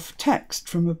of text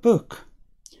from a book.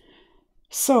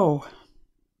 So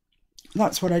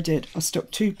that's what I did. I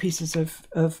stuck two pieces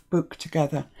of book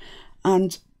together.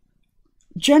 And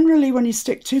generally when you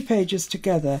stick two pages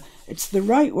together, it's the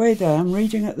right way there. I'm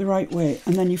reading it the right way.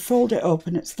 And then you fold it up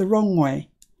and it's the wrong way.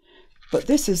 But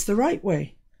this is the right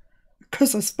way,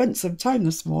 because I spent some time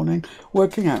this morning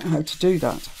working out how to do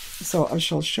that. So I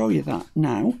shall show you that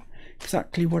now,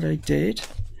 exactly what I did.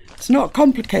 It's not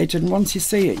complicated, and once you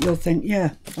see it, you'll think,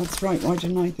 yeah, that's right, why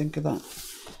didn't I think of that?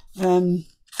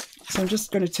 So I'm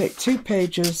just going to take two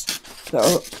pages that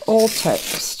are all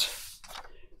text,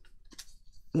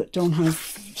 that don't have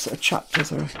sort of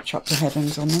chapters or chapter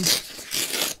headings on them.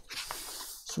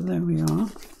 So there we are.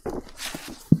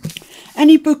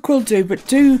 Any book will do, but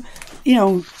do, you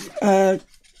know,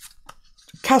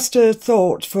 cast a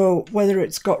thought for whether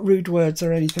it's got rude words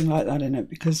or anything like that in it,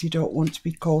 because you don't want to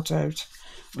be caught out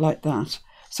like that.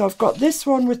 So I've got this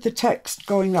one with the text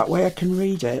going that way, I can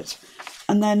read it.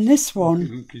 And then this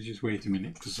one... Could you just wait a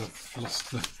minute, because I've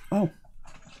lost the... Oh.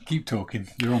 Keep talking,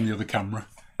 you're on the other camera.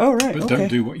 Oh, right, but okay. Don't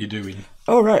do what you're doing.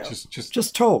 Oh, right,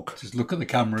 just talk. Just look at the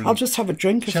camera and I'll just have a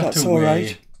drink if that's away. All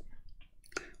right.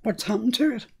 What's happened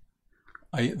to it?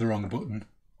 I hit the wrong button.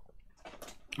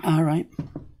 All right.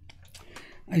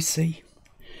 I see.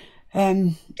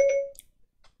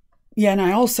 Yeah, and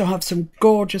I also have some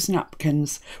gorgeous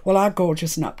napkins. Well, our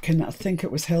gorgeous napkin, I think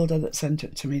it was Hilda that sent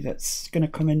it to me, that's going to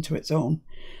come into its own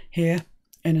here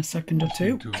in a second or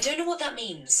two. I don't know what that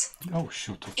means. Oh,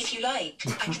 shut up. If you like,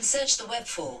 I can search the web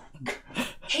for.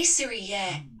 Hey Siri,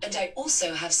 yeah, and I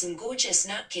also have some gorgeous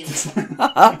napkins.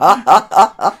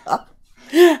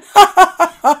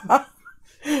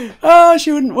 Oh,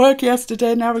 she wouldn't work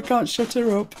yesterday, now we can't shut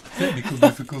her up. Technical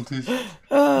difficulties.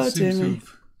 Oh, it dear seems me. to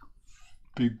have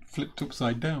been flipped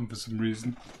upside down for some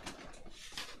reason.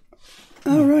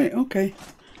 Oh, right, okay.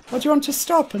 Well, do you want to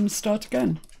stop and start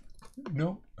again?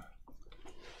 No.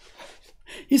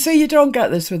 You see, you don't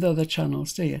get this with other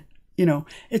channels, do you? You know,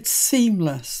 it's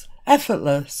seamless,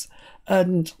 effortless,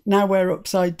 and now we're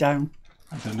upside down.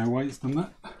 I don't know why it's done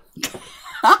that.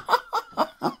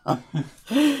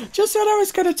 Just when I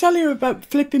was going to tell you about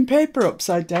flipping paper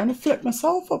upside down, I flipped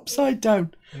myself upside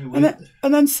down. Anyway.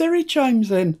 And then Siri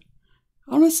chimes in.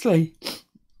 Honestly.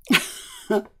 Right,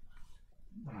 there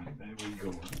we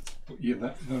go. Put you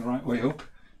the right way up.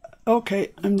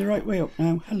 Okay, I'm the right way up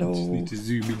now. Hello. Just need to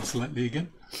zoom in slightly again.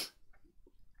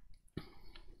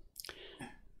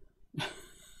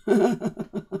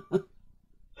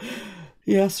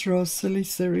 Yes, Rose, silly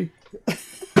Siri.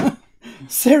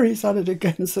 Siri's at it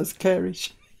again, says Carrie.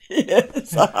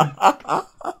 Yes. Oh,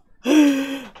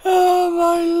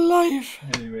 my life.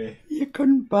 Anyway. You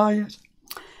couldn't buy it.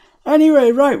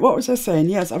 Anyway, right, what was I saying?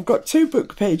 Yes, I've got two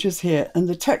book pages here, and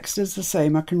the text is the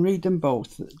same. I can read them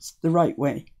both. It's the right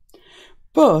way.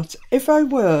 But if I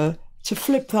were to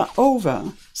flip that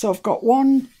over, so I've got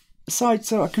one side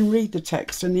so I can read the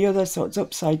text and the other so it's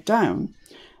upside down,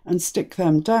 and stick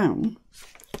them down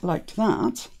like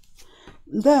that,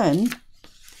 then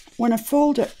when I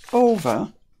fold it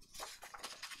over,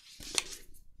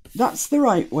 that's the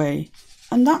right way,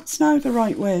 and that's now the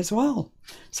right way as well.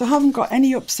 So I haven't got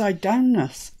any upside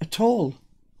downness at all.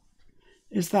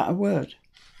 Is that a word?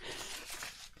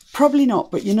 Probably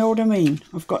not, but you know what I mean.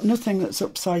 I've got nothing that's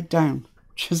upside down,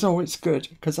 which is always good,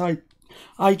 because I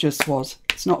just was.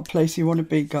 It's not a place you want to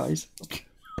be, guys.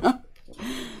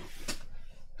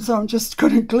 So I'm just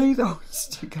going to glue those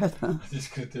together. I'm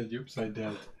just going to turn you upside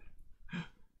down.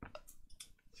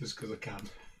 Just because I can.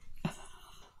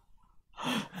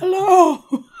 Hello!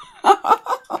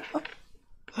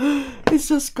 It's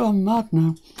just gone mad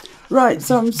now. Right,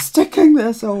 so I'm sticking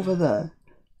this over there.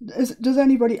 Does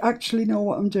anybody actually know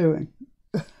what I'm doing?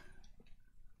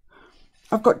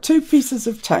 I've got two pieces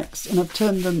of text and I've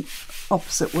turned them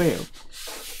opposite way up,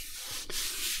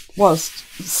 whilst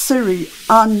Siri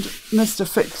and Mr.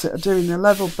 Fix-It are doing their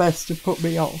level best to put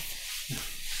me off.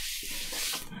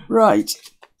 Right,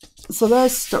 so they're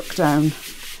stuck down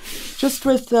just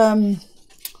with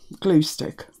glue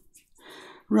stick.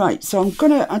 Right, so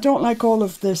I don't like all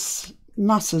of this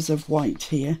masses of white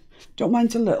here. Don't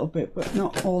mind a little bit, but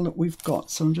not all that we've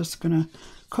got. So I'm just going to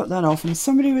cut that off. And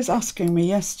somebody was asking me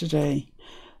yesterday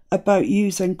about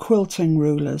using quilting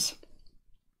rulers.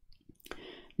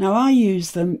 Now I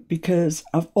use them because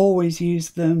I've always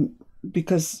used them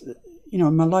because, you know,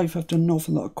 in my life I've done an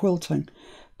awful lot of quilting.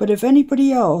 But if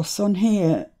anybody else on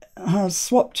here has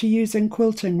swapped to using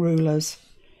quilting rulers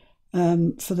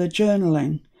for their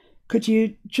journaling, could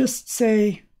you just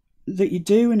say that you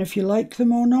do and if you like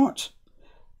them or not?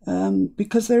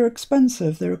 Because they're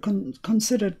expensive. They're a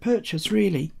considered purchase,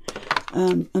 really.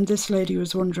 And this lady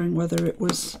was wondering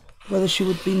whether she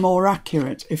would be more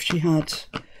accurate if she had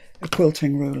a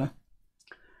quilting ruler.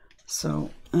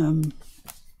 So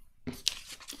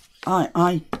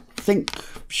I think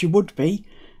she would be.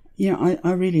 You know,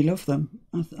 I really love them.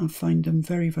 I find them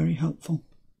very, very helpful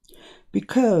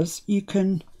because you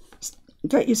can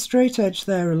get your straight edge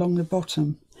there along the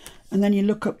bottom, and then you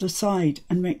look up the side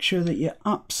and make sure that you're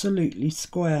absolutely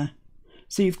square.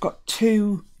 So you've got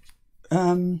two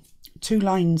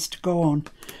lines to go on,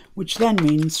 which then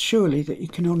means surely that you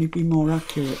can only be more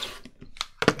accurate.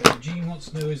 Jean wants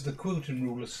to know, is the quilting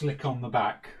ruler slick on the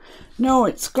back? No,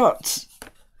 it's got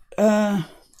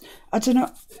I don't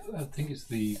know. I think it's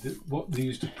the what they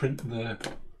use to print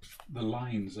the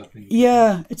lines, I think.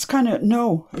 Yeah, it's kind of,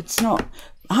 no, it's not.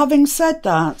 Having said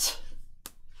that,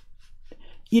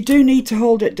 you do need to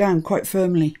hold it down quite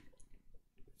firmly,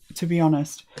 to be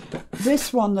honest.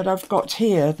 This one that I've got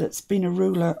here that's been a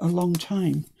ruler a long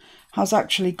time has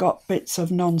actually got bits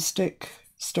of non-stick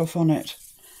stuff on it.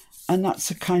 And that's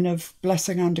a kind of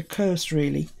blessing and a curse,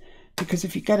 really, because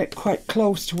if you get it quite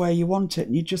close to where you want it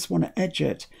and you just want to edge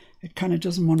it, it kind of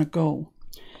doesn't want to go.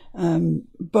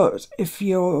 But if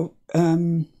you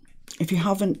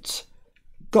haven't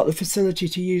got the facility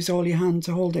to use all your hand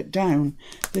to hold it down,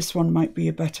 this one might be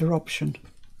a better option.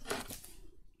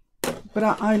 But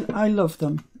I love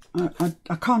them.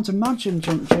 I can't imagine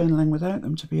journaling without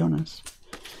them, to be honest.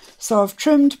 So I've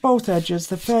trimmed both edges.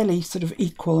 They're fairly sort of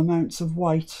equal amounts of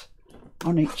white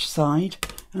on each side,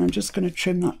 and I'm just going to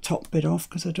trim that top bit off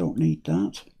because I don't need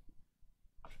that.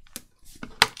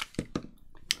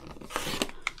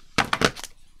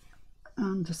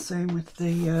 And the same with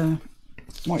the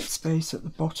white space at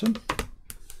the bottom.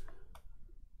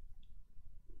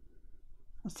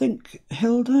 I think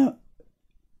Hilda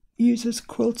uses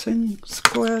quilting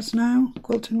squares now,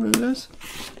 quilting rulers.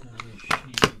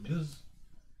 She does.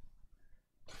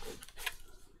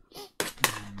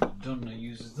 And Donna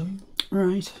uses them.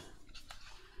 Right.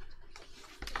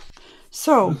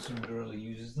 So. Cinderella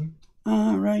uses them.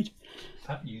 Right.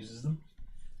 Pat uses them.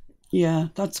 Yeah,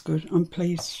 that's good. I'm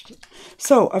pleased.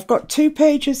 So I've got 2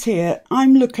 pages here.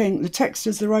 I'm looking, the text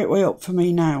is the right way up for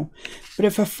me now. But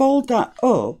if I fold that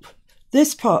up,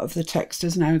 this part of the text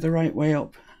is now the right way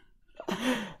up.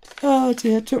 Oh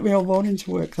dear, it took me all morning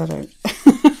to work that out.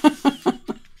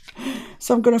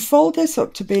 So I'm going to fold this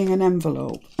up to being an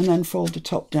envelope and then fold the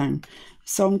top down.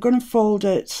 So I'm going to fold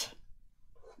it,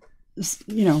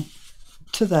 you know,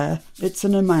 to there. It's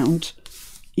an amount.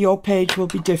 Your page will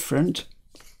be different.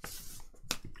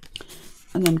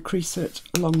 And then crease it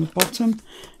along the bottom.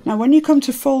 Now when you come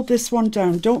to fold this one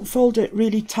down, don't fold it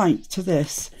really tight to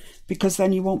this, because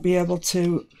then you won't be able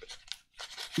to,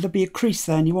 there'll be a crease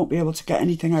there and you won't be able to get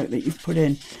anything out that you've put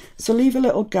in. So leave a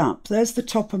little gap. There's the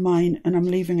top of mine and I'm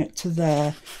leaving it to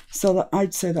there, so that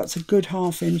I'd say that's a good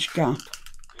 1/2 inch gap,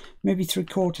 maybe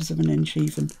 3/4 of an inch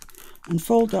even. And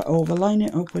fold that over, line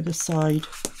it up with the side,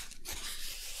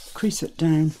 crease it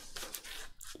down.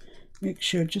 Make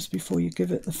sure just before you give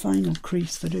it the final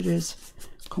crease that it is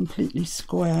completely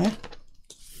square.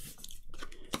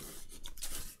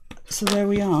 So there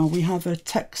we are. We have a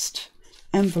text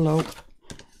envelope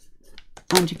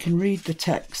and you can read the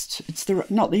text. It's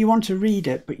not that you want to read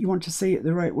it, but you want to see it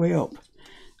the right way up.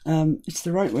 It's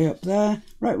the right way up there,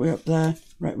 right way up there,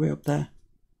 right way up there.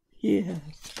 Yes.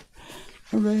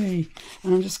 Hooray.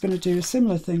 And I'm just going to do a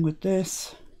similar thing with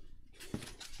this.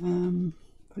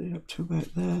 Put it up to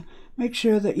about there. Make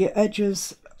sure that your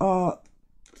edges are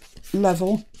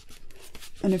level,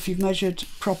 and if you've measured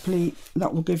properly,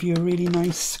 that will give you a really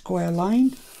nice square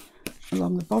line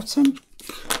along the bottom.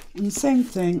 And the same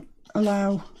thing,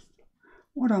 allow,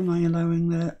 what am I allowing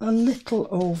there? A little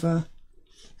over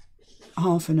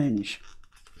 1/2 inch.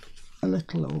 a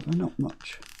little over, not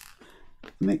much.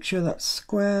 Make sure that's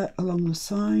square along the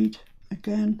side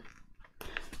again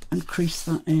and crease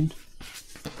that in.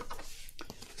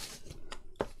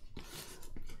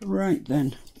 Right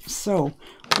then, so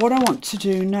what I want to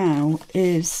do now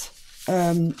is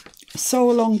sew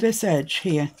along this edge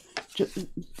here,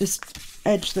 this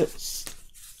edge that's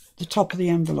the top of the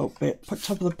envelope bit,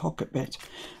 top of the pocket bit.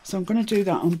 So I'm going to do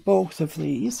that on both of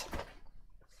these.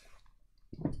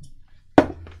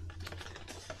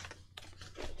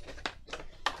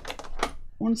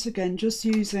 Once again, just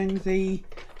using the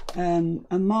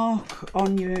a mark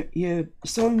on your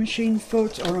sewing machine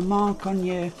foot or a mark on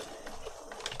your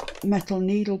metal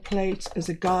needle plate as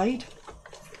a guide,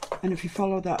 and if you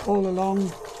follow that all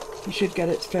along you should get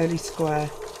it fairly square.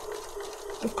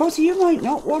 Of course, you might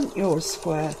not want yours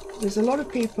square. There's a lot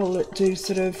of people that do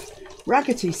sort of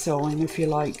raggedy sewing, if you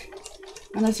like,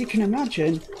 and as you can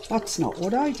imagine, that's not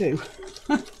what I do.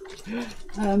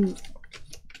 I'm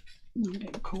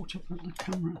getting caught up on the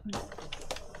camera, I think.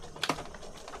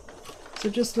 So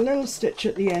just a little stitch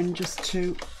at the end just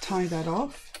to tie that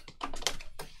off.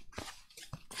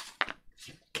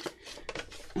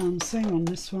 And same on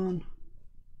this one.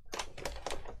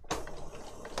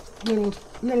 Little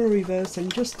reversing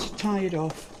just to tie it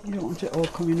off. You don't want it all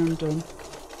coming undone.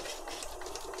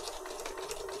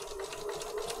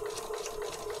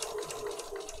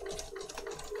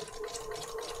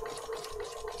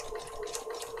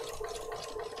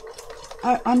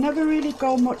 I never really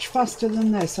go much faster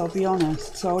than this, I'll be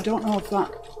honest, so I don't know if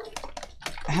that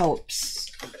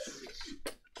helps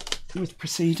with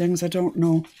proceedings, I don't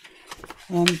know.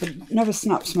 But it never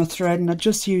snaps my thread, and I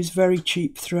just use very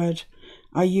cheap thread.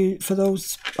 I use, for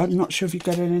those, I'm not sure if you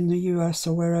get it in the US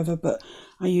or wherever, but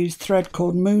I use thread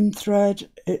called Moon thread.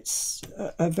 It's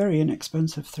a very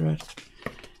inexpensive thread.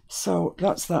 So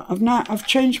that's that. I've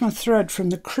changed my thread from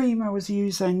the cream I was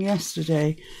using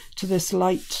yesterday to this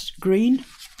light green.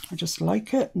 I just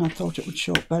like it, and I thought it would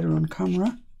show up better on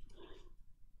camera.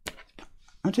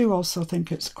 I do also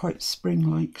think it's quite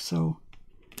spring-like, so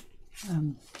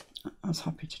I was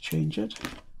happy to change it.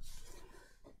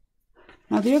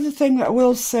 Now the other thing that I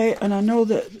will say, and I know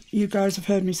that you guys have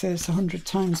heard me say this 100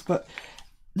 times, but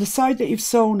the side that you've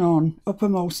sewn on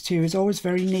uppermost here is always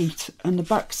very neat, and the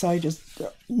back side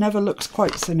never looks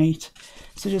quite so neat.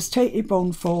 So just take your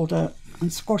bone folder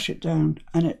and squash it down,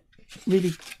 and it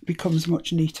really becomes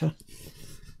much neater.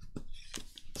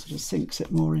 So just sinks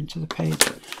it more into the page.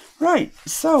 Right,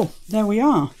 so there we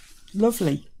are.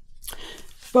 Lovely.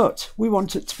 But we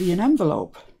want it to be an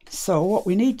envelope. So what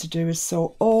we need to do is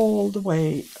sew all the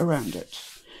way around it.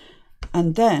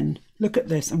 And then, look at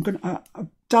this. I'm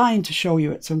dying to show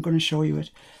you it, so I'm going to show you it.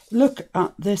 Look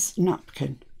at this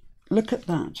napkin. Look at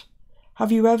that.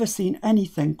 Have you ever seen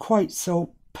anything quite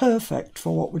so perfect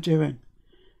for what we're doing?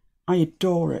 I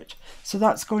adore it. So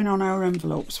that's going on our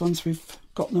envelopes once we've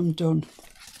got them done.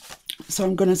 So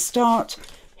I'm going to start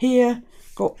here,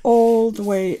 go all the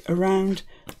way around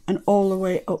and all the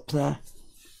way up there.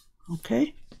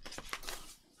 Okay?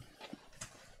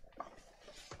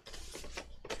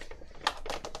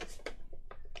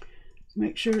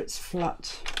 Make sure it's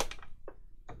flat.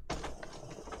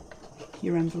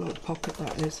 Your envelope pocket,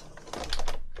 that is.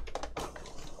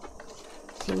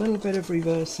 It's a little bit of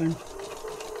reversing.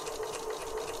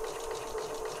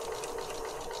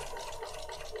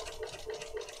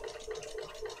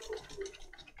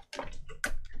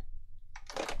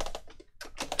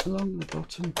 Along the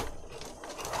bottom.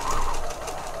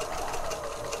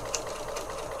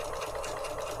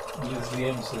 As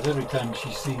Leanne says, every time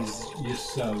she sees you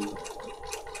sew,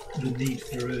 the need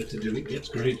for her to do it gets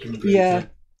greater and greater. Yeah,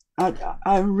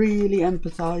 I really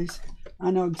empathise.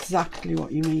 I know exactly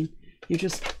what you mean. You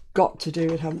just got to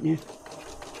do it, haven't you?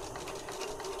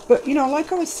 But you know,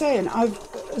 like I was saying,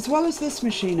 as well as this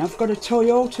machine, I've got a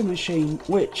Toyota machine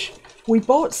which we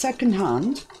bought second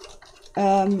hand.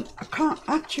 I can't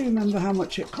actually remember how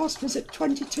much it cost. Was it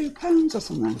 £22 or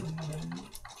something?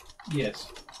 Yes.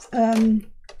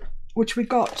 Which we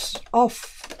got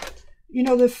off, you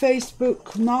know, the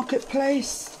Facebook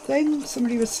marketplace thing.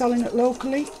 Somebody was selling it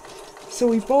locally, so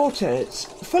we bought it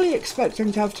fully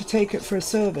expecting to have to take it for a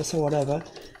service or whatever,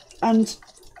 and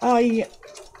I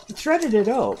threaded it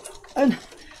up, and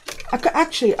I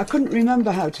couldn't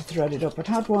remember how to thread it up. I'd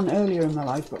had one earlier in my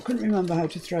life, but couldn't remember how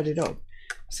to thread it up.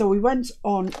 So we went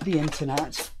on the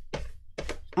internet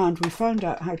and we found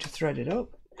out how to thread it up,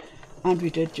 and we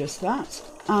did just that,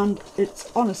 and it's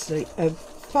honestly a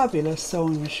fabulous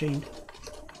sewing machine.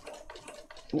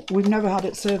 We've never had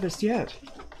it serviced yet.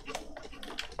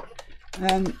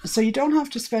 So you don't have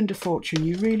to spend a fortune,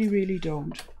 you really, really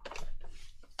don't.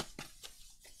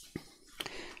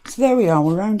 So there we are,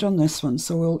 we're round on this one.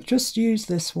 So we'll just use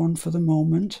this one for the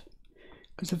moment,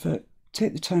 because if I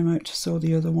take the time out to sew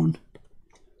the other one,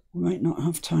 we might not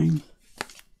have time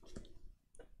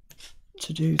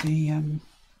to do the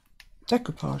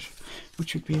decoupage,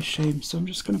 which would be a shame. So I'm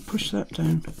just going to push that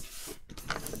down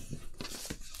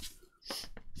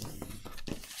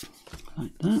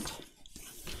like that.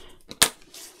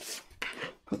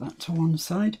 Put that to one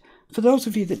side. For those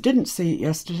of you that didn't see it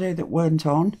yesterday, that weren't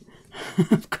on,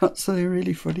 I've got something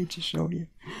really funny to show you.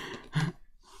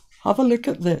 Have a look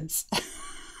at this.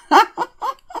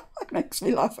 It makes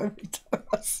me laugh every time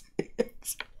I see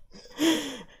it.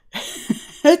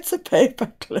 It's a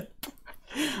paper clip.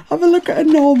 Have a look at a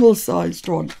normal sized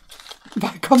one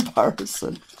by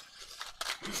comparison.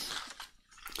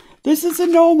 This is a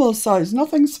normal size,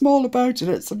 nothing small about it.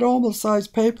 It's a normal size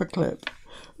paper clip.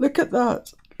 Look at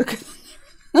that. Look at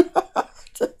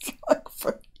it's like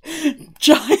for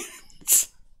giants.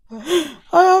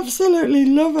 I absolutely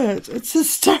love it. It's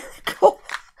hysterical.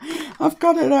 I've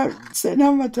got it out sitting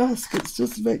on my desk. It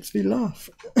just makes me laugh.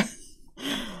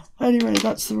 Anyway,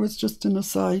 that was just an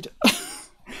aside.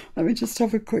 Let me just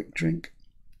have a quick drink.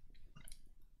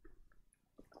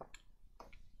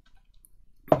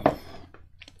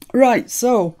 Right,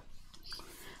 so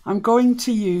I'm going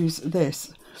to use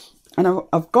this. And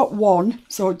I've got one,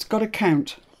 so it's got to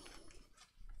count.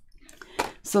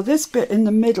 So this bit in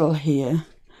the middle here,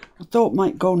 I thought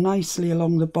might go nicely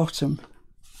along the bottom.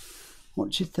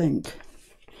 What do you think?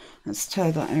 Let's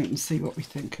tear that out and see what we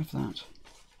think of that.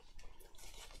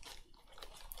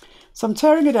 So I'm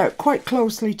tearing it out quite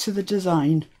closely to the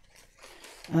design.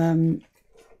 But,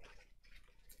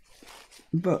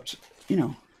 you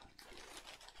know,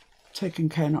 taking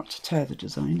care not to tear the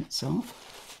design itself.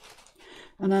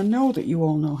 And I know that you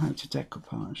all know how to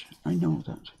decoupage. I know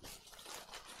that.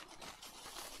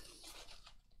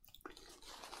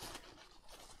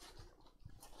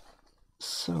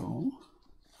 So,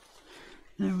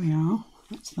 there we are.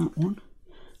 That's that one.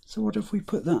 So what if we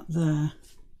put that there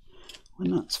when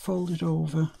that's folded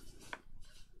over?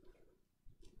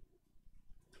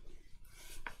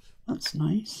 That's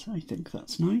nice. I think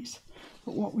that's nice.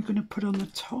 But what we're going to put on the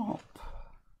top?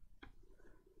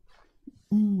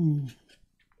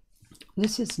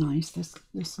 This is nice, this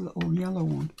little yellow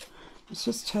one. Let's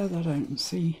just tear that out and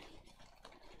see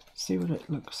what it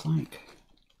looks like.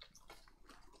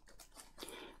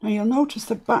 Now you'll notice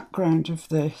the background of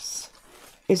this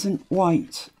isn't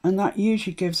white, and that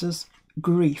usually gives us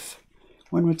grief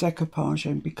when we're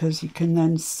decoupaging, because you can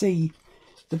then see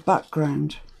the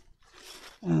background,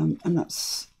 and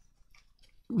that's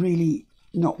really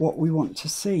not what we want to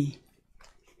see.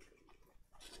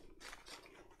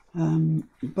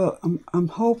 But I'm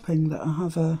hoping that I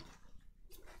have an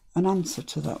answer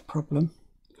to that problem.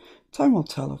 Time will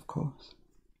tell, of course.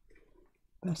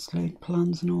 Best laid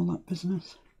plans and all that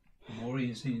business.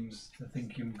 Maureen seems to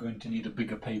think you're going to need a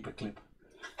bigger paper clip.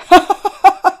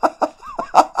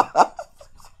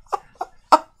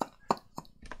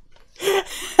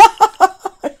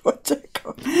 It would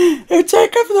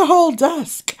take up the whole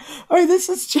desk. I mean, this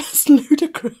is just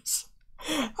ludicrous.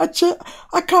 I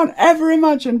can't ever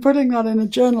imagine putting that in a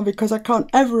journal, because I can't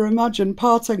ever imagine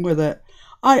parting with it.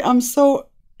 I am so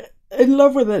in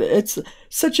love with it. It's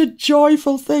such a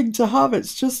joyful thing to have.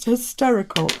 It's just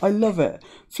hysterical. I love it.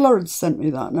 Florence sent me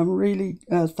that, and I'm really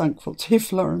thankful to you,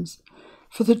 Florence,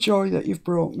 for the joy that you've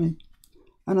brought me.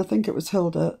 And I think it was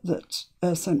Hilda that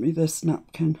sent me this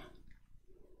napkin.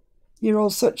 You're all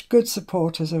such good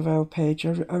supporters of our page.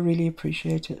 I really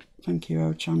appreciate it. Thank you,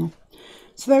 our channel.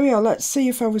 So there we are. Let's see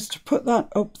if I was to put that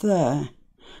up there.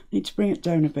 Need to bring it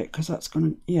down a bit, because that's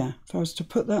going to, yeah, if I was to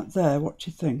put that there, what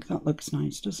do you think? That looks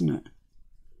nice, doesn't it?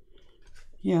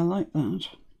 Yeah, I like that.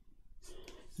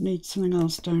 Need something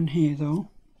else down here though.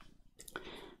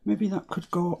 Maybe that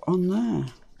could go on there.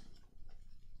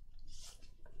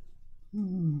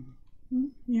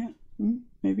 Yeah,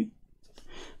 maybe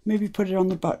put it on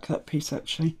the back, that piece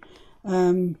actually.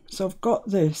 So I've got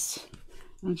this.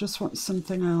 I just want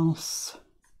something else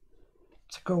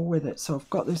to go with it. So I've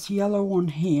got this yellow one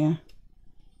here,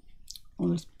 or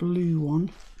this blue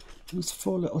one. There's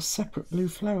 4 little separate blue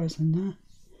flowers in there.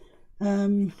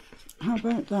 How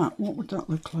about that? What would that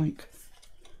look like?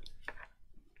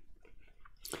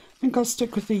 I think I'll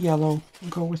stick with the yellow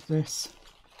and go with this.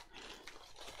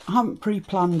 I haven't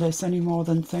pre-planned this any more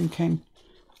than thinking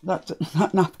that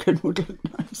napkin would look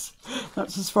nice.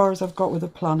 That's as far as I've got with the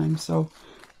planning. So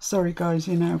sorry guys,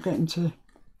 you're now getting to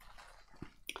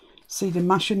see the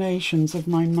machinations of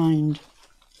my mind,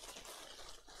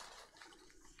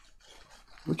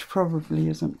 which probably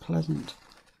isn't pleasant.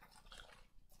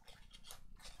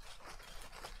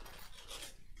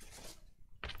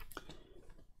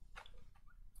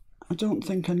 I don't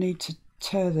think I need to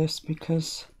tear this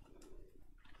because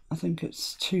I think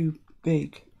it's too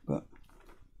big, but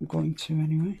I'm going to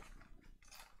anyway.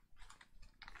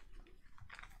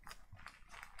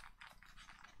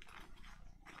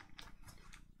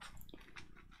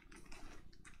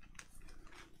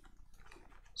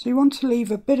 So you want to leave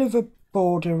a bit of a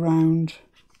border around.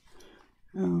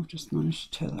 Oh, I've just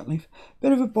managed to tear that leaf.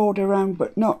 Bit of a border around,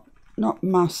 but not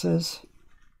masses.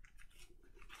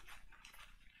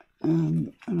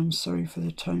 And I'm sorry for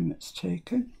the time it's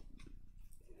taken,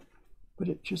 but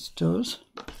it just does.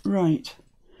 Right,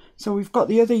 so we've got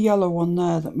the other yellow one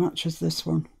there that matches this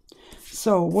one.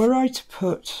 So were I to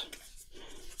put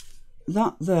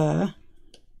that there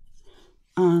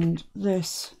and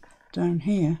this down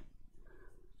here,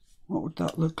 what would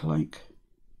that look like?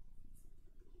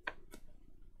 I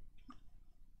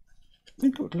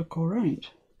think it would look all right.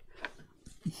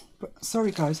 But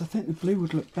sorry guys, I think the blue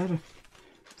would look better.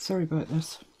 Sorry about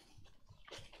this.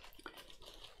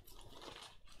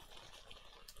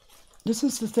 This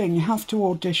is the thing, you have to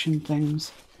audition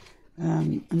things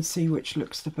and see which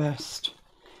looks the best.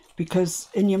 Because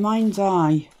in your mind's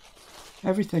eye,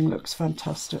 everything looks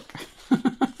fantastic.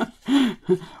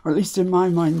 Or at least in my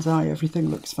mind's eye,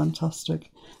 everything looks fantastic.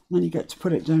 And then you get to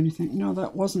put it down, you think, no,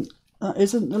 that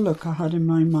isn't the look I had in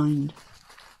my mind.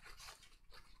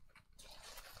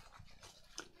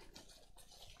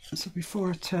 So before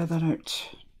I tear that out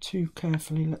too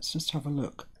carefully, let's just have a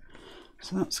look.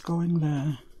 So that's going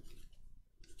there.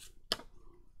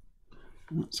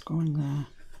 And that's going there.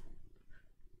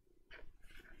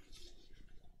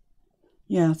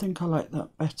 Yeah, I think I like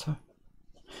that better.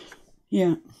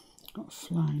 Yeah, got a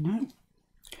fly now.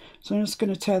 So I'm just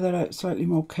going to tear that out slightly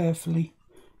more carefully.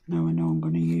 Now I know I'm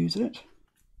going to use it.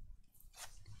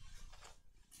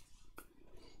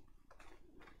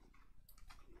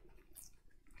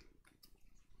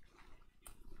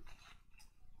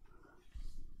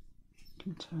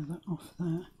 Can tear that off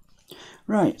there.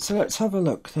 Right, so let's have a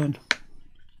look then.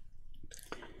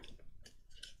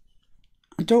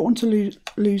 I don't want to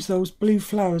lose those blue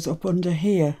flowers up under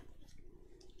here.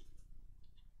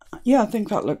 Yeah, I think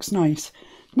that looks nice.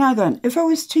 Now then, if I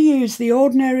was to use the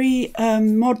ordinary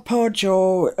Mod Podge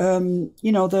or,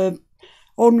 you know, the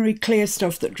ordinary clear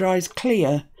stuff that dries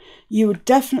clear, you would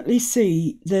definitely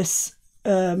see this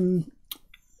sort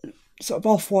of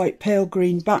off-white pale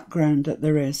green background that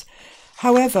there is.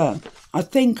 However, I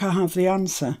think I have the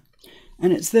answer,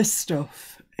 and it's this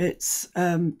stuff. It's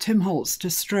Tim Holtz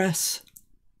Distress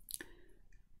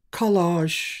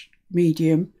Collage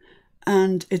Medium,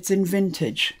 and it's in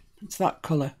vintage. It's that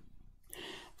colour.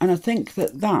 And I think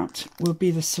that will be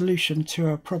the solution to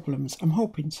our problems. I'm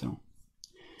hoping so.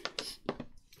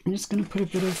 I'm just going to put a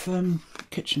bit of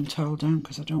kitchen towel down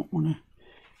because I don't want to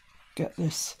get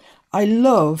this. I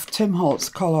love Tim Holtz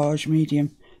Collage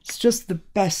Medium. It's just the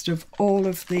best of all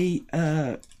of the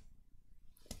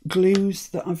glues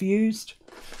that I've used.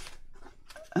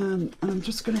 And I'm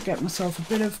just going to get myself a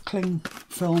bit of cling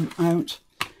film out,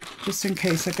 just in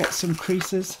case I get some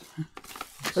creases.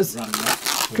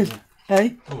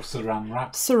 Hey? Oh, saran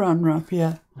wrap. Saran wrap,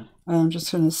 yeah. I'm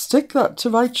just going to stick that to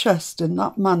my chest in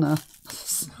that manner.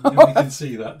 Nobody can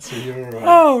see that, so you're all right.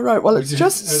 Oh, right. Well, it's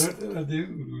just...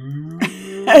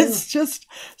 It's just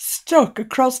stuck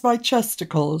across my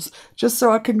chesticles, just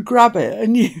so I can grab it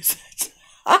and use it.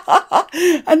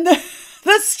 And the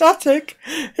static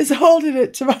is holding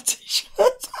it to my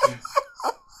t-shirt.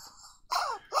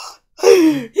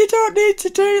 You don't need to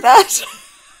do that.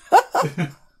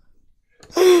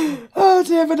 Oh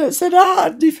dear, but it's in a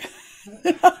handy.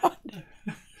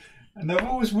 And I've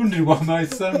always wondered why my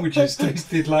sandwiches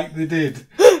tasted like they did.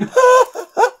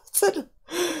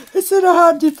 It's in a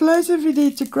handy place if you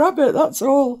need to grab it, that's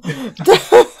all.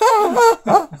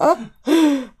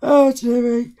 Oh dear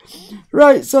me.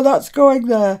 Right, so that's going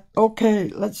there. Okay,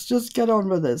 let's just get on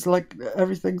with this like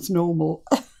everything's normal.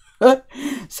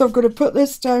 So I'm going to put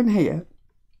this down here,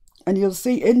 and you'll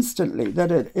see instantly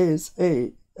that it is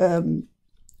a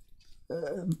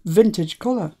vintage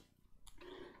colour.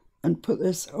 And put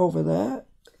this over there.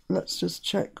 Let's just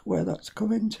check where that's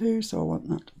coming to. So I want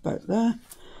that about there.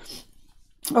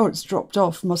 Oh, it's dropped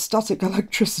off. My static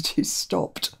electricity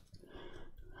stopped.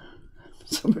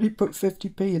 Somebody put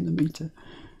 50p in the meter.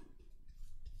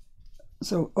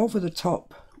 So over the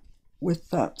top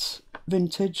with that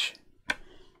vintage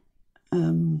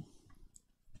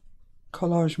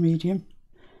collage medium,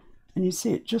 and you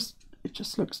see it just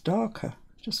looks darker.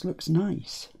 It just looks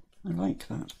nice. I like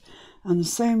that. And the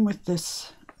same with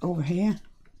this over here.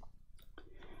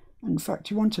 In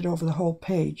fact, you want it over the whole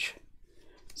page,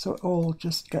 so it all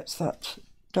just gets that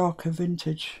darker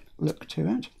vintage look to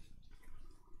it.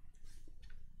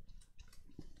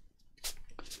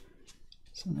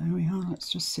 So there we are. Let's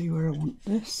just see where I want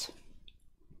this.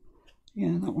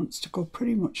 Yeah, that wants to go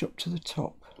pretty much up to the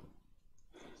top,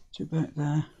 to about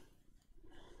there.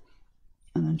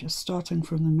 And then just starting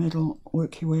from the middle,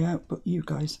 work your way out. But you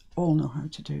guys all know how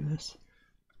to do this.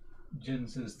 Jen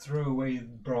says, throw away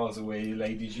bras away,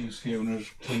 ladies use Fiona's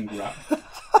cling wrap.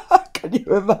 Can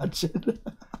you imagine?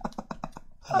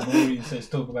 And Maureen says,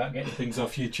 talk about getting things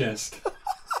off your chest.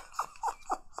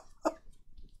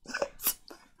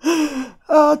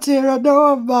 Oh dear, I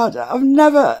know I'm mad. I've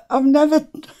never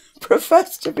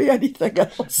professed to be anything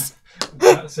else.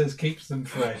 That says keeps them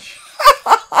fresh.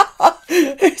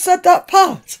 Who said that,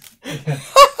 Pat? Yeah.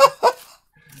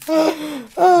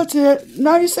 Oh dear.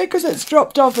 Now you see, because it's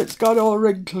dropped off, it's gone all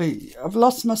wrinkly. I've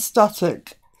lost my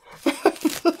static.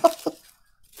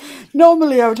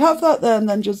 Normally I would have that there and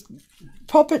then just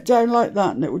pop it down like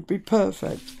that and it would be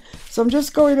perfect. So I'm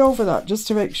just going over that just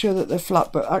to make sure that they're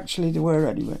flat, but actually they were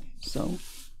anyway. So,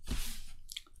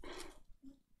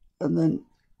 and then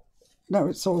now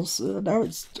it's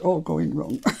all going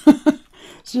wrong.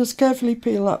 So just carefully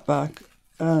peel that back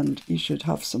and you should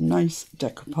have some nice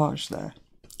decoupage there.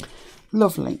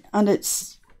 Lovely. And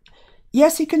it's,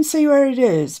 yes, you can see where it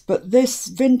is, but this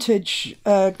vintage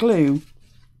glue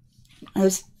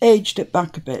has aged it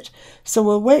back a bit. So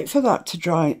we'll wait for that to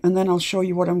dry and then I'll show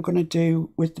you what I'm going to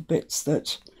do with the bits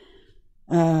that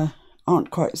aren't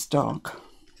quite as dark.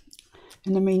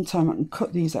 In the meantime, I can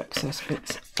cut these excess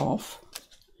bits off.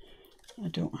 I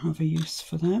don't have a use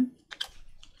for them.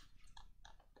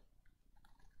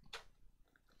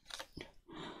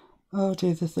 Oh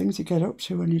dear, the things you get up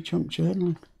to when you chunk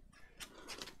journaling.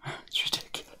 It's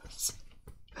ridiculous.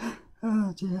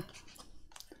 Oh dear.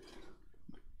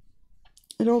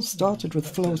 It all started with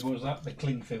flows. Was that the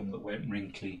cling film that went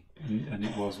wrinkly? And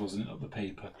it wasn't it, up the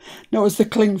paper? No, it was the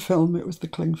cling film. It was the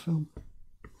cling film.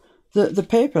 The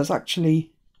paper's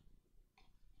actually,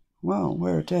 well,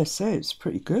 where I dare say it's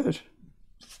pretty good.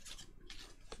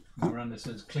 Miranda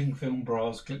says, cling film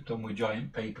bras clipped on with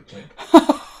giant paper clip.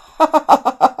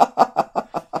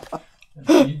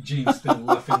 Jean's still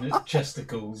laughing at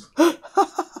chesticles.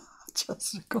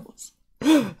 Chesticles.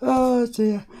 Oh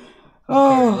dear.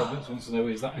 Oh. Roberts wants to know,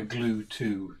 is that a glue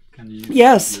too? Can you use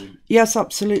Yes, yes,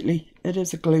 absolutely. It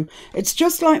is a glue. It's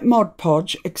just like Mod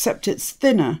Podge, except it's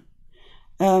thinner.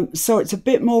 So it's a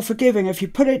bit more forgiving. If you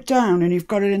put it down and you've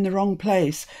got it in the wrong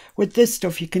place, with this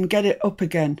stuff you can get it up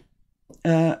again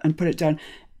and put it down.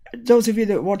 Those of you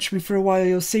that watch me for a while,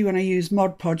 you'll see when I use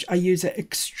Mod Podge, I use it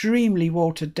extremely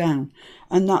watered down,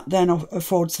 and that then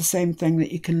affords the same thing,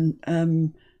 that you can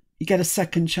you get a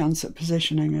second chance at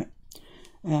positioning it,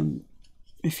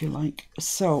 if you like.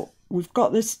 So we've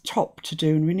got this top to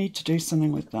do, and we need to do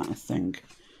something with that, I think.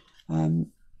 I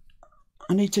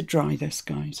need to dry this,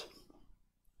 guys.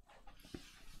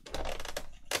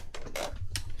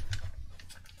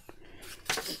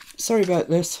 Sorry about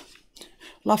this.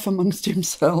 Laugh amongst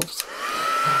yourselves.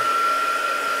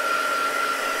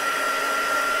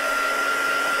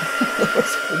 That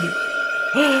was funny.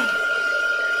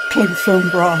 Cling film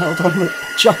bra held on with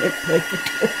giant paper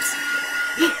clips.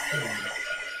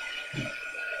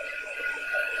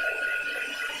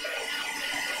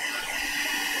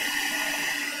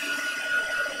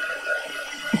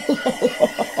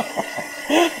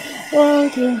 Oh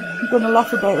dear, I'm going to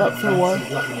laugh about that for a while.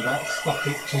 Laughing about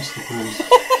static testicles.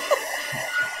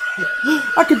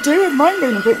 I could do with mine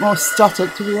being a bit more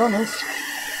static, to be honest.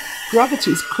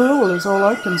 Gravity's cruel is all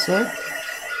I can say.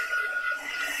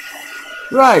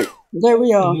 Right, there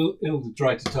we are. Hilda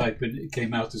tried to type and it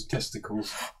came out as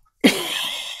testicles.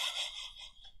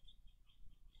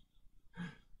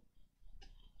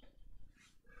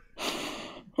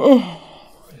 Oh.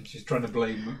 And she's trying to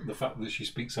blame the fact that she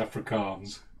speaks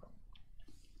Afrikaans.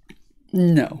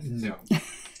 No. No.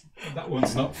 That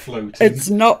one's not floating. It's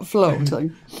not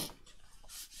floating.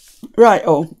 Right,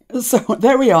 so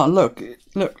there we are. Look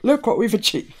what we've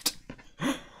achieved.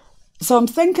 So I'm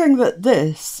thinking that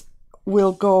this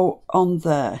will go on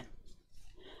there,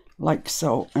 like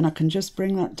so. And I can just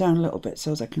bring that down a little bit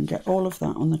so as I can get all of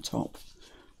that on the top.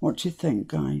 What do you think,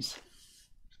 guys?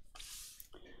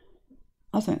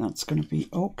 I think that's going to be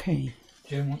okay.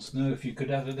 Jen wants to know if you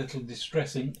could add a little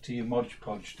distress ink to your Mod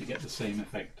Podge to get the same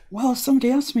effect. Well,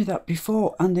 somebody asked me that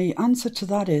before, and the answer to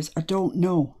that is I don't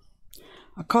know.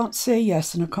 I can't say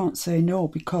yes and I can't say no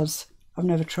because I've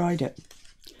never tried it.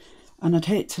 And I'd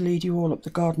hate to lead you all up the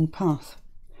garden path.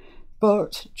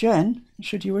 But, Jen,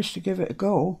 should you wish to give it a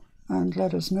go and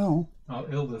let us know. Oh,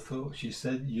 Hilda thought you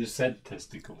said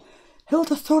testicle.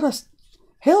 Hilda thought us...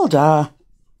 Hilda!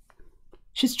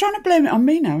 She's trying to blame it on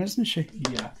me now, isn't she?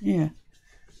 Yeah. Yeah.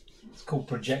 It's called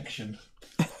projection.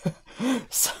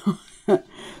 So,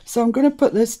 so I'm going to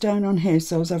put this down on here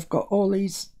so as I've got all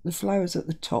the flowers at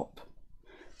the top.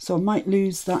 So I might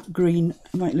lose that green,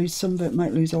 I might lose some of it,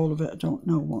 might lose all of it, I don't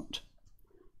know what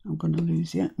I'm going to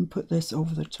lose yet, and put this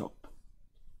over the top.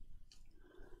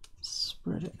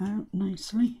 Spread it out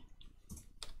nicely.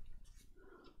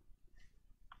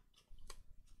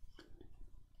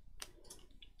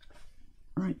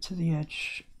 Right to the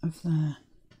edge of there.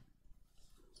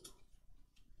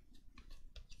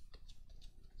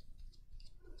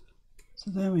 So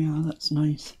there we are, that's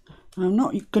nice. And I'm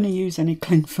not going to use any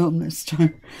cling film this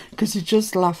time because you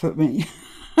just laugh at me.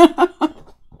 I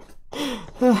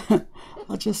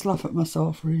just laugh at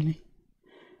myself, really.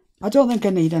 I don't think I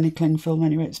need any cling film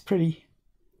anyway, it's pretty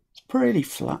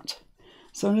flat.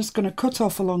 So I'm just going to cut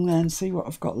off along there and see what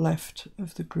I've got left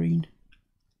of the green.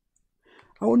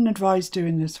 I wouldn't advise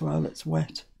doing this while it's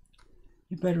wet.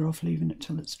 You're better off leaving it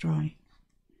till it's dry,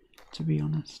 to be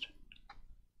honest.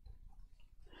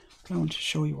 But I want to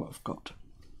show you what I've got.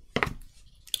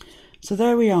 So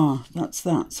there we are, that's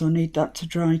that. So I need that to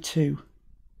dry too.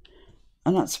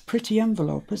 And that's a pretty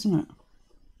envelope, isn't it?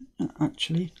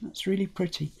 Actually, that's really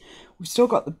pretty. We've still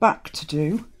got the back to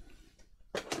do.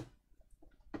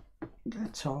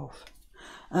 Get off.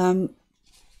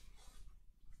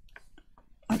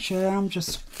 Actually, I'm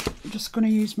just going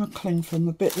to use my cling film,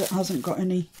 a bit that hasn't got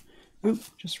any. Oh,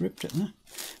 just ripped it there.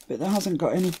 Bit that hasn't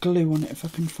got any glue on it, if I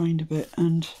can find a bit,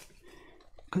 and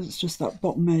because it's just that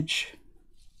bottom edge.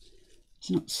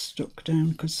 It's not stuck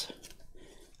down because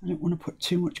I don't want to put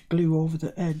too much glue over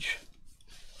the edge.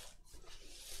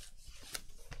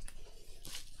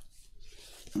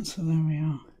 And so there we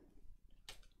are.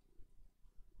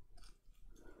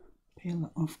 Peel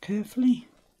that off carefully.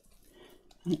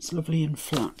 And it's lovely and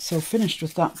flat. So finished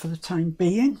with that for the time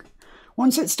being.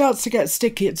 Once it starts to get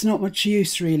sticky, it's not much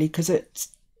use really because it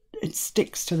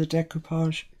sticks to the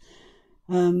decoupage.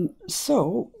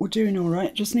 So we're doing all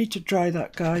right. Just need to dry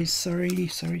that, guys. Sorry.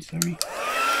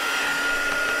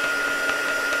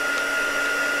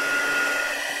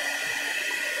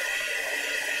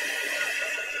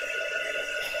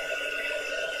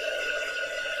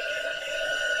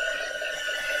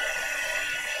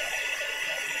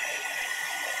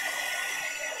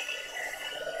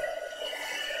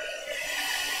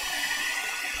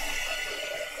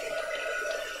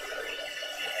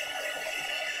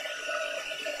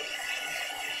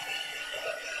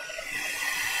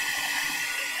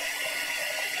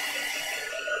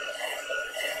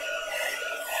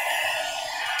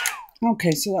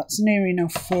 Okay, so that's near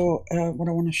enough for what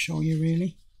I want to show you,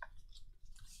 really.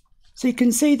 So you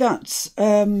can see that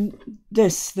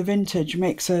the vintage,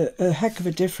 makes a heck of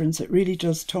a difference. It really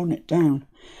does tone it down.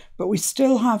 But we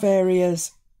still have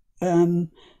areas that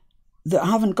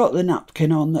haven't got the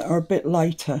napkin on that are a bit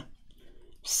lighter.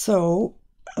 So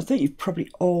I think you've probably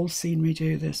all seen me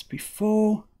do this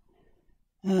before.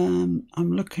 I'm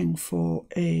looking for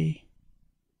a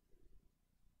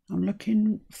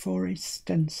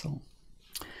stencil.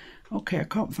 Okay, I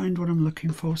can't find what I'm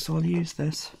looking for, so I'll use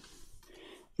this.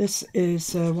 This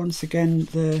is once again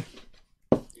I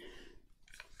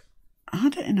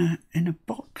had it in a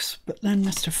box, but then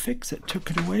Mr. Fix-It took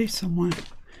it away somewhere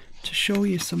to show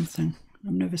you something.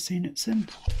 I've never seen it since.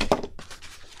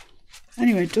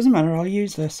 Anyway, it doesn't matter, I'll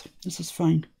use this. This is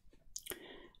fine.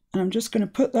 And I'm just going to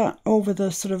put that over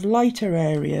the sort of lighter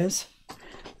areas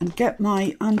and get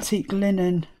my antique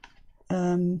linen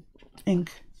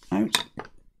ink out.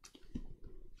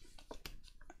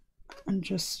 And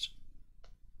just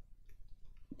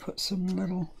put some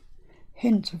little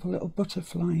hint of a little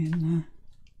butterfly in there.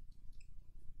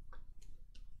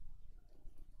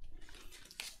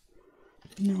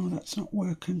 No, that's not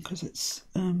working because it's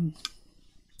the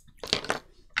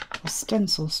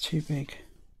stencil's too big.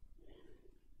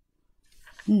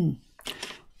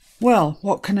 Well,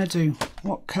 what can I do?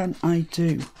 What can I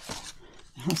do? There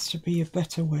has to be a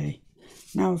better way.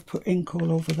 Now I've put ink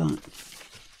all over that.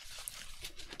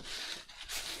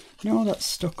 No, that's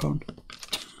stuck on.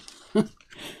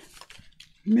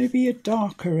 Maybe a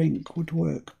darker ink would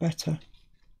work better.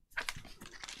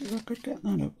 If I could get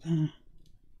that up there.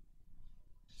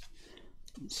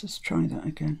 Let's just try that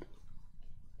again.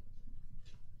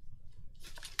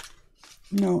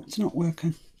 No, it's not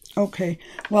working. Okay,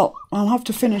 well, I'll have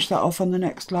to finish that off on the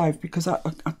next live because I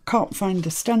can't find the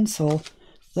stencil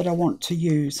that I want to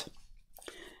use.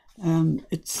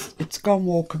 It's gone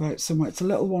walkabout somewhere. It's a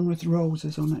little one with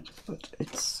roses on it, but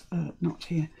it's not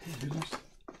here.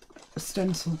 A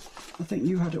stencil. I think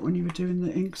you had it when you were doing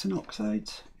the inks and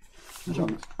oxides. I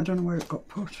don't know where it got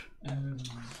put.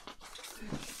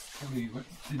 Probably went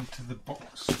into the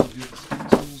box of the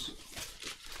stencils.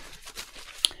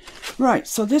 Right,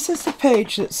 so this is the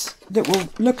page that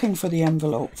we're looking for the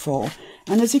envelope for.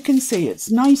 And as you can see, it's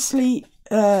nicely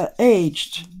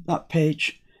aged, that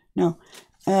page. No.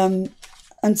 And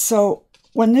so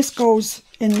when this goes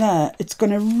in there, it's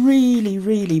going to really,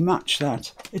 really match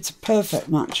that. It's a perfect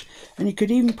match. And you could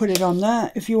even put it on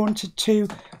there if you wanted to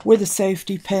with a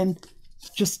safety pin.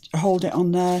 Just hold it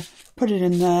on there, put it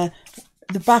in there.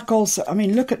 The back also, I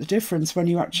mean, look at the difference when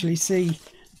you actually see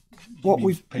what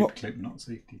we've... Paperclip, not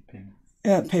safety pin.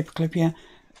 Paperclip, yeah.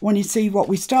 When you see what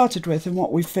we started with and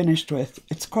what we finished with,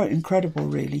 it's quite incredible,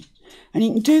 really. And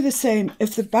you can do the same.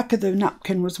 If the back of the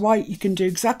napkin was white, you can do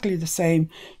exactly the same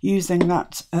using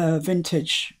that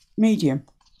vintage medium.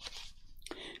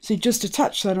 So you just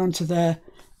attach that onto there.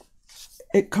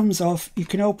 It comes off. You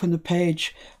can open the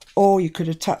page, or you could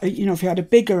attach, you know, if you had a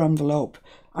bigger envelope.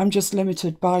 I'm just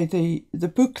limited by the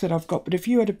book that I've got. But if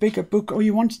you had a bigger book, or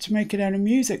you wanted to make it out of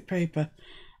music paper,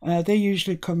 they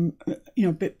usually come, you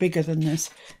know, a bit bigger than this,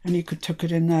 and you could tuck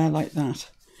it in there like that.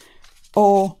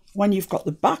 Or when you've got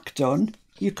the back done,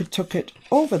 you could tuck it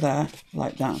over there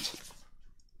like that.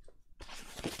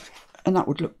 And that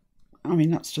would look, I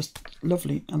mean, that's just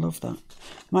lovely. I love that.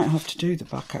 Might have to do the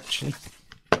back, actually.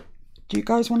 Do you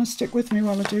guys want to stick with me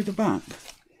while I do the back?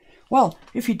 Well,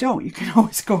 if you don't, you can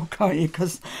always go, can't you?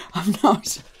 Because I'm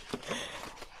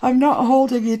not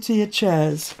holding you to your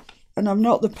chairs, and I'm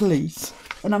not the police,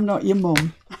 and I'm not your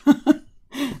mum.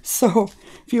 So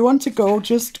if you want to go,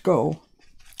 just go.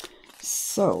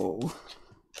 So,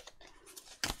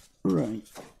 right.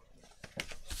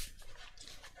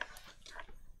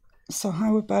 So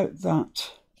how about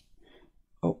that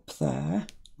up there?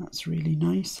 That's really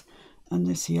nice. And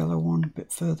this yellow one a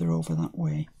bit further over that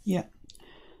way. Yeah,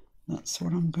 that's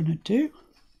what I'm going to do.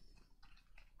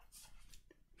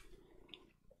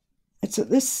 It's at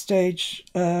this stage,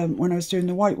 when I was doing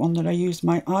the white one, that I used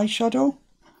my eyeshadow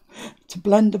to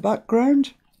blend the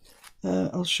background.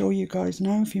 I'll show you guys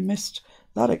now if you missed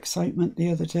that excitement the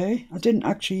other day. I didn't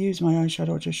actually use my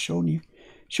eyeshadow, I just showed you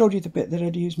the bit that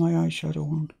I'd used my eyeshadow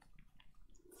on.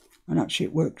 And actually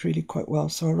it worked really quite well,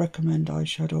 so I recommend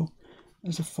eyeshadow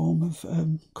as a form of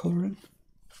colouring.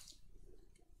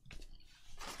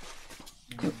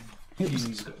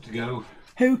 Jean's got to go.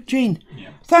 Who? Jean?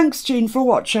 Yeah. Thanks, Jean, for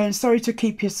watching. Sorry to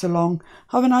keep you so long.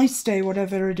 Have a nice day,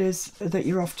 whatever it is that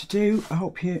you're off to do. I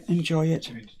hope you enjoy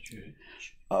it.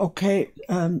 Okay,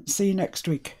 see you next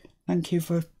week. Thank you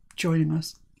for joining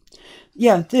us.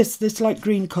 Yeah, this light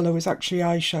green colour was actually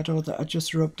eyeshadow that I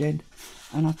just rubbed in,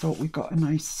 and I thought we got a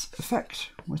nice effect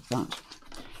with that.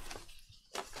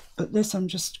 But this I'm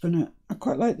just gonna, I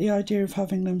quite like the idea of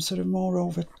having them sort of more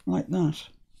over like that.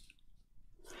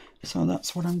 So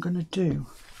that's what I'm gonna do.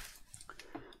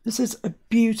 This is a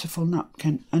beautiful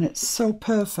napkin, and it's so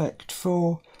perfect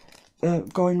for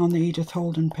going on the Edith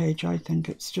Holden page. I think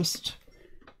it's just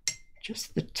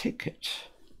the ticket.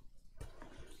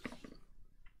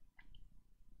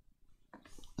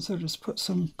 So just put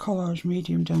some collage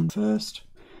medium down first.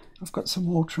 I've got some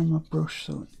water on my brush,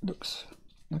 so it looks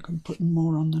like I'm putting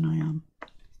more on than I am.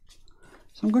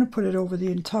 So I'm going to put it over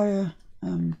the entire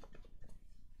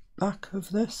back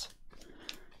of this,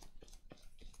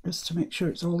 just to make sure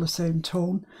it's all the same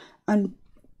tone. And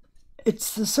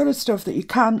it's the sort of stuff that you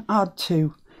can add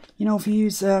to. You know, if you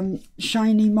use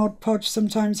shiny Mod Podge,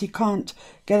 sometimes you can't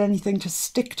get anything to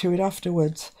stick to it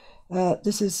afterwards.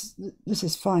 This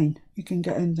is fine. You can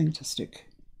get anything to stick.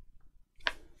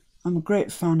 I'm a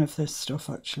great fan of this stuff,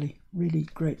 actually. Really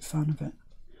great fan of it.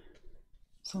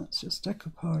 So let's just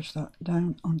decoupage that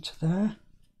down onto there.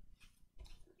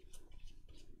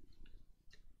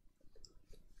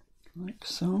 Like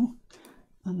so.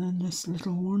 And then this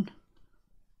little one.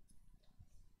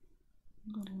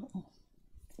 Got a little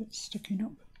bit sticking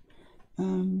up.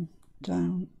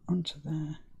 Down onto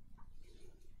there.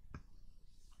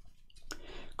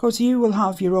 Of course, you will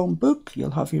have your own book,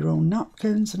 you'll have your own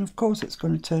napkins, and of course it's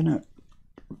going to turn out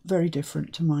very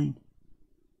different to mine.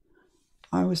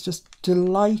 I was just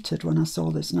delighted when I saw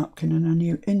this napkin, and I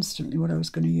knew instantly what I was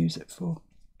going to use it for.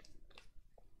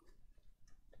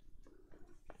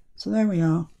 So there we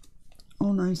are,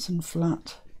 all nice and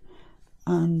flat,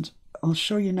 and I'll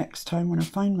show you next time when I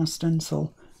find my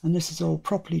stencil and this is all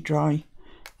properly dry,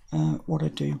 what I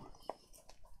do.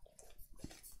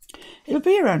 It'll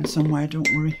be around somewhere, don't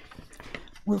worry.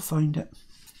 We'll find it.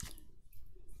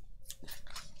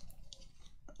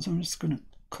 So I'm just going to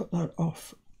cut that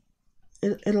off.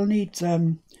 It'll need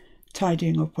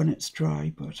tidying up when it's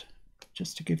dry, but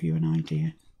just to give you an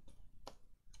idea.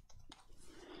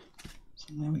 So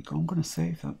there we go. I'm going to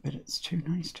save that bit. It's too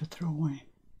nice to throw away.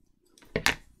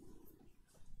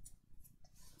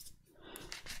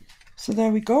 So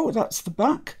there we go, that's the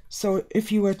back. So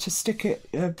if you were to stick it,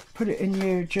 put it in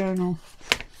your journal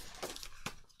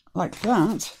like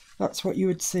that, that's what you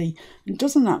would see. And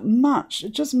doesn't that match?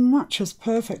 It just matches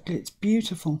perfectly. It's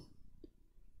beautiful.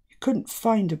 You couldn't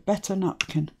find a better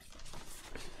napkin.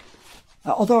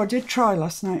 Although I did try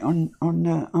last night on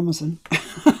Amazon.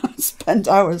 I spent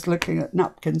hours looking at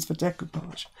napkins for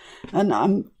decoupage. And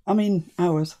I mean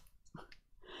hours.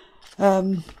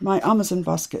 My Amazon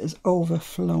basket is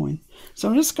overflowing. So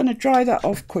I'm just going to dry that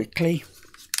off quickly.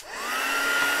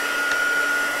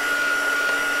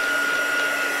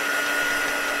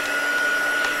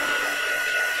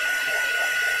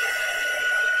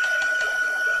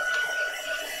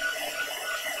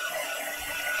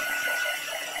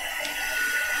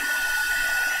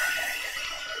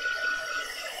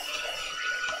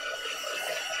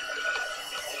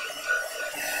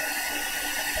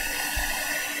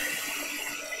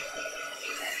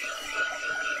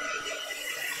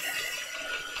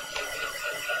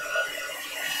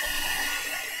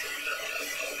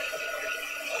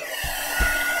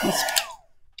 It's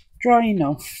dry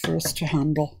enough for us to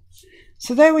handle.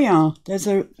 So there we are. There's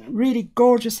a really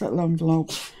gorgeous little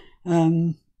envelope.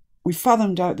 We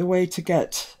fathomed out the way to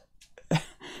get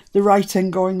the writing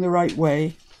going the right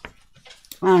way.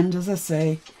 And as I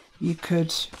say, you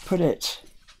could put it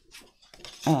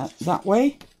that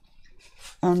way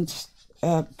and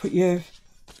put your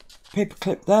paper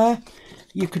clip there.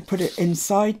 You could put it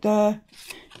inside there.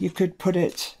 You could put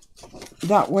it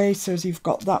that way, so as you've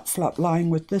got that flap lying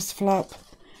with this flap,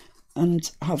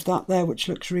 and have that there, which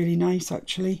looks really nice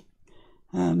actually.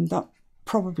 That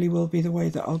probably will be the way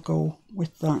that I'll go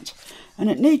with that.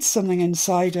 And it needs something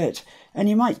inside it, and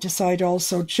you might decide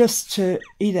also just to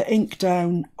either ink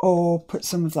down or put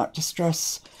some of that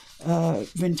Distress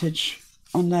vintage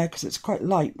on there, because it's quite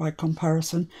light by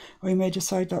comparison, or you may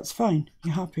decide that's fine,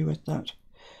 you're happy with that.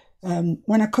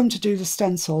 When I come to do the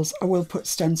stencils, I will put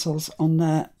stencils on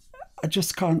there. I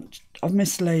just can't, I've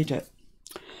mislaid it.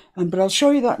 But I'll show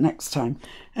you that next time.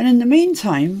 And in the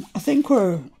meantime, I think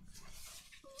we're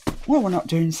not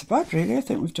doing so bad really. I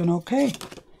think we've done okay.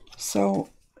 So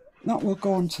that will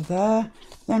go onto there.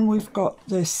 Then we've got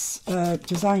this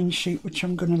design sheet, which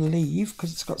I'm going to leave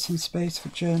because it's got some space for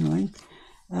journaling.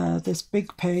 This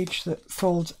big page that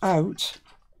folds out.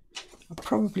 I'll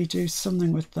probably do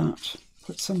something with that.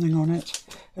 Put something on it.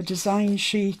 A design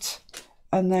sheet.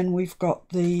 And then we've got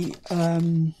the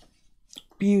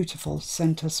beautiful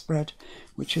centre spread,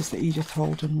 which is the Edith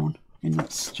Holden one. I mean,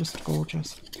 that's just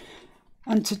gorgeous.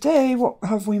 And today, what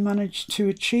have we managed to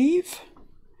achieve?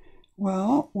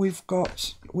 Well, we've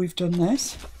done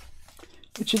this,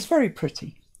 which is very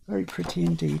pretty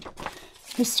indeed.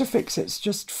 Mr. Fix-It's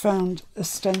just found a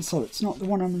stencil. It's not the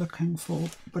one I'm looking for,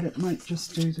 but it might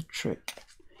just do the trick.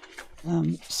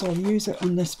 So I'll use it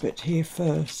on this bit here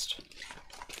first.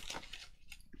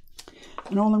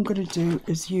 And all I'm going to do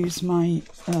is use my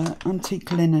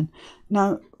antique linen.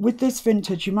 Now, with this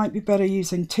vintage, you might be better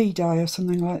using tea dye or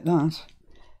something like that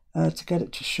to get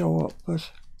it to show up,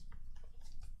 but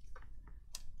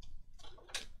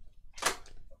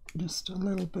just a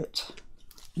little bit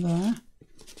there.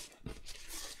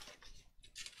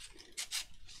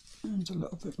 And a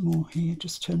little bit more here.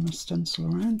 Just turn my stencil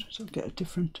around so I get a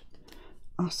different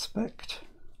aspect.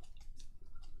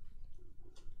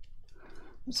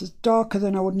 This is darker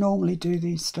than I would normally do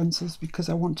these stencils because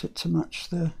I want it to match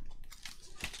the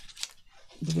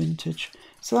vintage.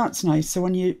 So that's nice. So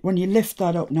when you lift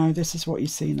that up now, this is what you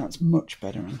see, and that's much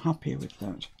better. I'm happier with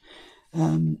that.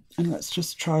 And let's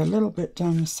just try a little bit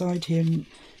down the side here and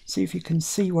see if you can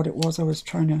see what it was I was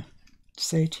trying to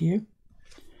say to you.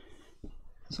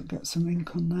 So get some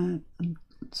ink on there, and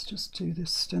let's just do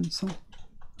this stencil.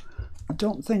 I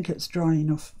don't think it's dry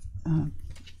enough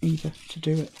either to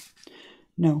do it.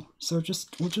 No, so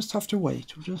we'll just have to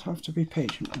wait. We'll just have to be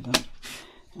patient with that.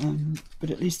 But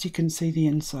at least you can see the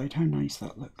inside, how nice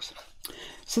that looks.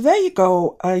 So there you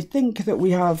go. I think that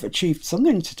we have achieved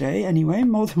something today anyway,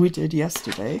 more than we did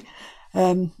yesterday.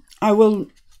 I will,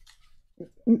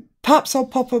 perhaps I'll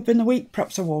pop up in the week,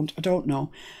 perhaps I won't, I don't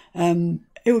know.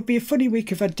 It would be a funny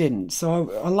week if I didn't,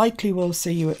 so I likely will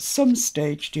see you at some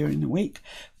stage during the week.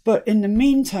 But in the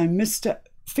meantime, Mr.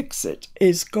 Fix-It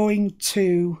is going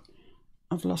to...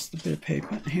 I've lost the bit of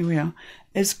paper, here we are,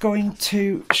 is going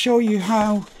to show you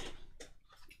how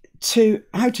to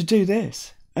do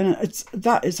this. And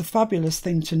that is a fabulous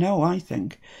thing to know, I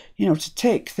think. You know, to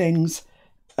take things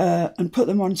and put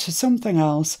them onto something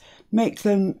else, make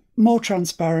them more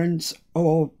transparent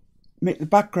or make the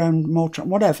background more,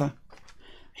 whatever.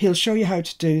 He'll show you how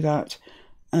to do that.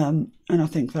 And I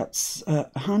think that's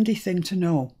a handy thing to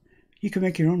know. You can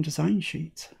make your own design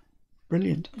sheets.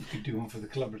 Brilliant. You could do one for the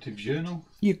collaborative journal.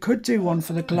 You could do one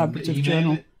for the collaborative Email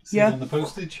journal. It, save on the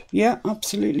postage. Yeah,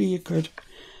 absolutely you could.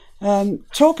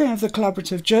 Talking of the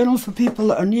collaborative journal, for people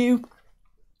that are new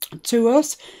to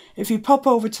us, if you pop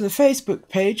over to the Facebook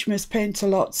page, Miss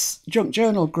Paintalot's Junk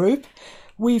Journal group,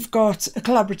 we've got a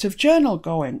collaborative journal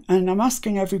going, and I'm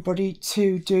asking everybody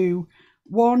to do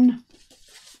one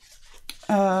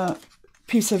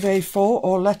piece of A4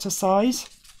 or letter size.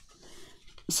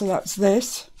 So that's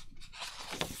this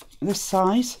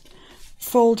size,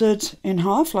 folded in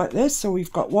half like this. So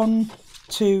we've got 1,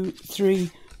 2,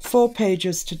 3, 4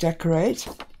 pages to decorate,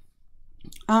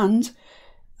 and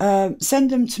send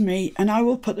them to me, and I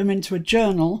will put them into a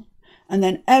journal, and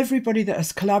then everybody that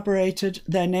has collaborated,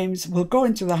 their names will go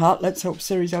into the hat. Let's hope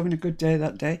Siri's having a good day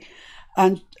that day,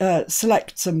 and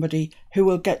select somebody who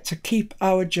will get to keep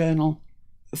our journal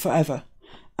forever.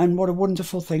 And what a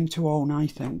wonderful thing to own, I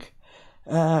think.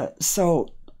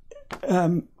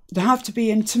 They have to be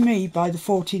into me by the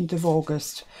 14th of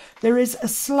August. There is a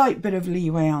slight bit of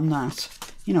leeway on that.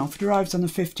 You know, if it arrives on the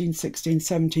 15th, 16th,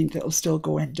 17th, it'll still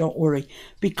go in, don't worry.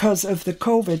 Because of the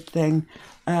COVID thing,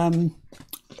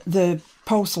 the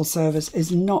postal service is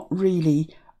not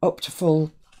really up to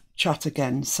full chat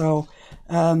again. So,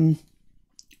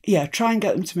 yeah, try and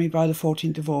get them to me by the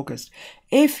 14th of August.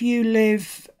 If you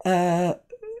live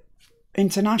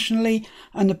internationally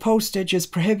and the postage is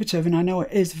prohibitive, and I know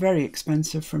it is very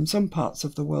expensive from some parts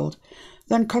of the world,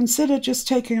 then consider just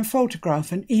taking a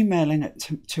photograph and emailing it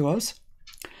to us,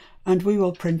 and we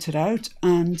will print it out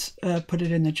and put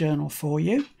it in the journal for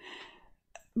you.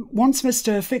 Once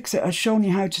Mr. Fix-It has shown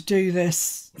you how to do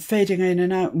this, fading in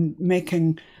and out and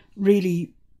making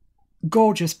really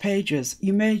gorgeous pages,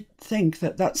 you may think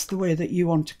that that's the way that you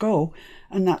want to go,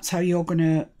 and that's how you're going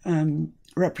to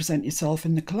represent yourself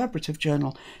in the collaborative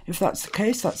journal. If that's the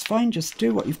case, that's fine. Just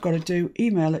do what you've got to do,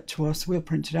 email it to us, we'll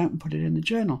print it out and put it in the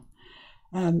journal.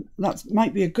 That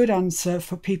might be a good answer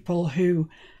for people who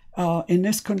are in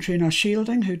this country and are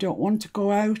shielding, who don't want to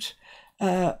go out,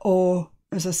 or,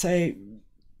 as I say,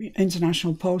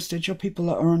 international postage, or people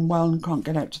that are unwell and can't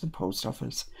get out to the post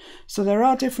office. So there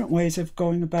are different ways of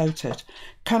going about it.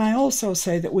 Can I also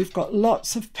say that we've got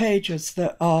lots of pages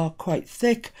that are quite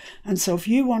thick, and so if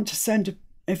you want to send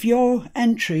if your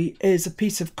entry is a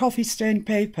piece of coffee stained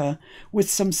paper with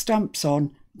some stamps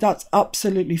on, that's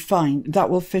absolutely fine. That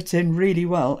will fit in really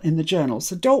well in the journal,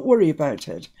 so don't worry about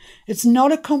it. It's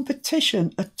not a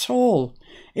competition at all.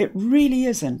 It really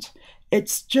isn't.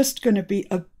 It's just going to be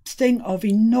a thing of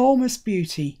enormous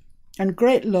beauty and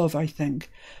great love, I think,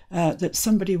 that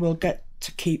somebody will get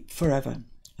to keep forever.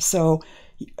 So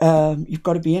you've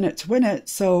got to be in it to win it.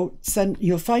 So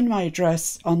you'll find my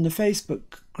address on the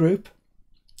Facebook group,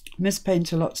 Miss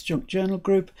Paintalot's Junk Journal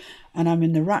group, and I'm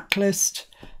in the rack list,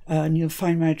 and you'll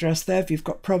find my address there. If you've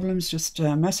got problems, just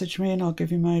message me and I'll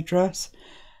give you my address.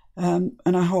 And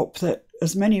I hope that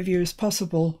as many of you as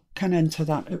possible can enter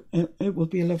that. It will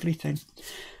be a lovely thing.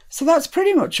 So that's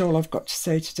pretty much all I've got to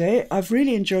say today. I've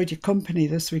really enjoyed your company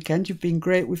this weekend. You've been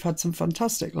great. We've had some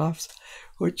fantastic laughs,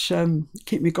 which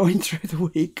keep me going through the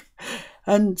week.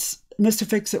 And Mr.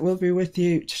 Fix-It will be with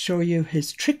you to show you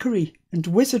his trickery and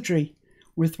wizardry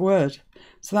with Word.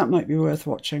 So that might be worth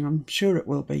watching. I'm sure it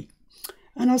will be.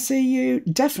 And I'll see you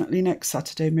definitely next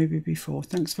Saturday, maybe before.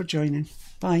 Thanks for joining.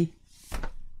 Bye.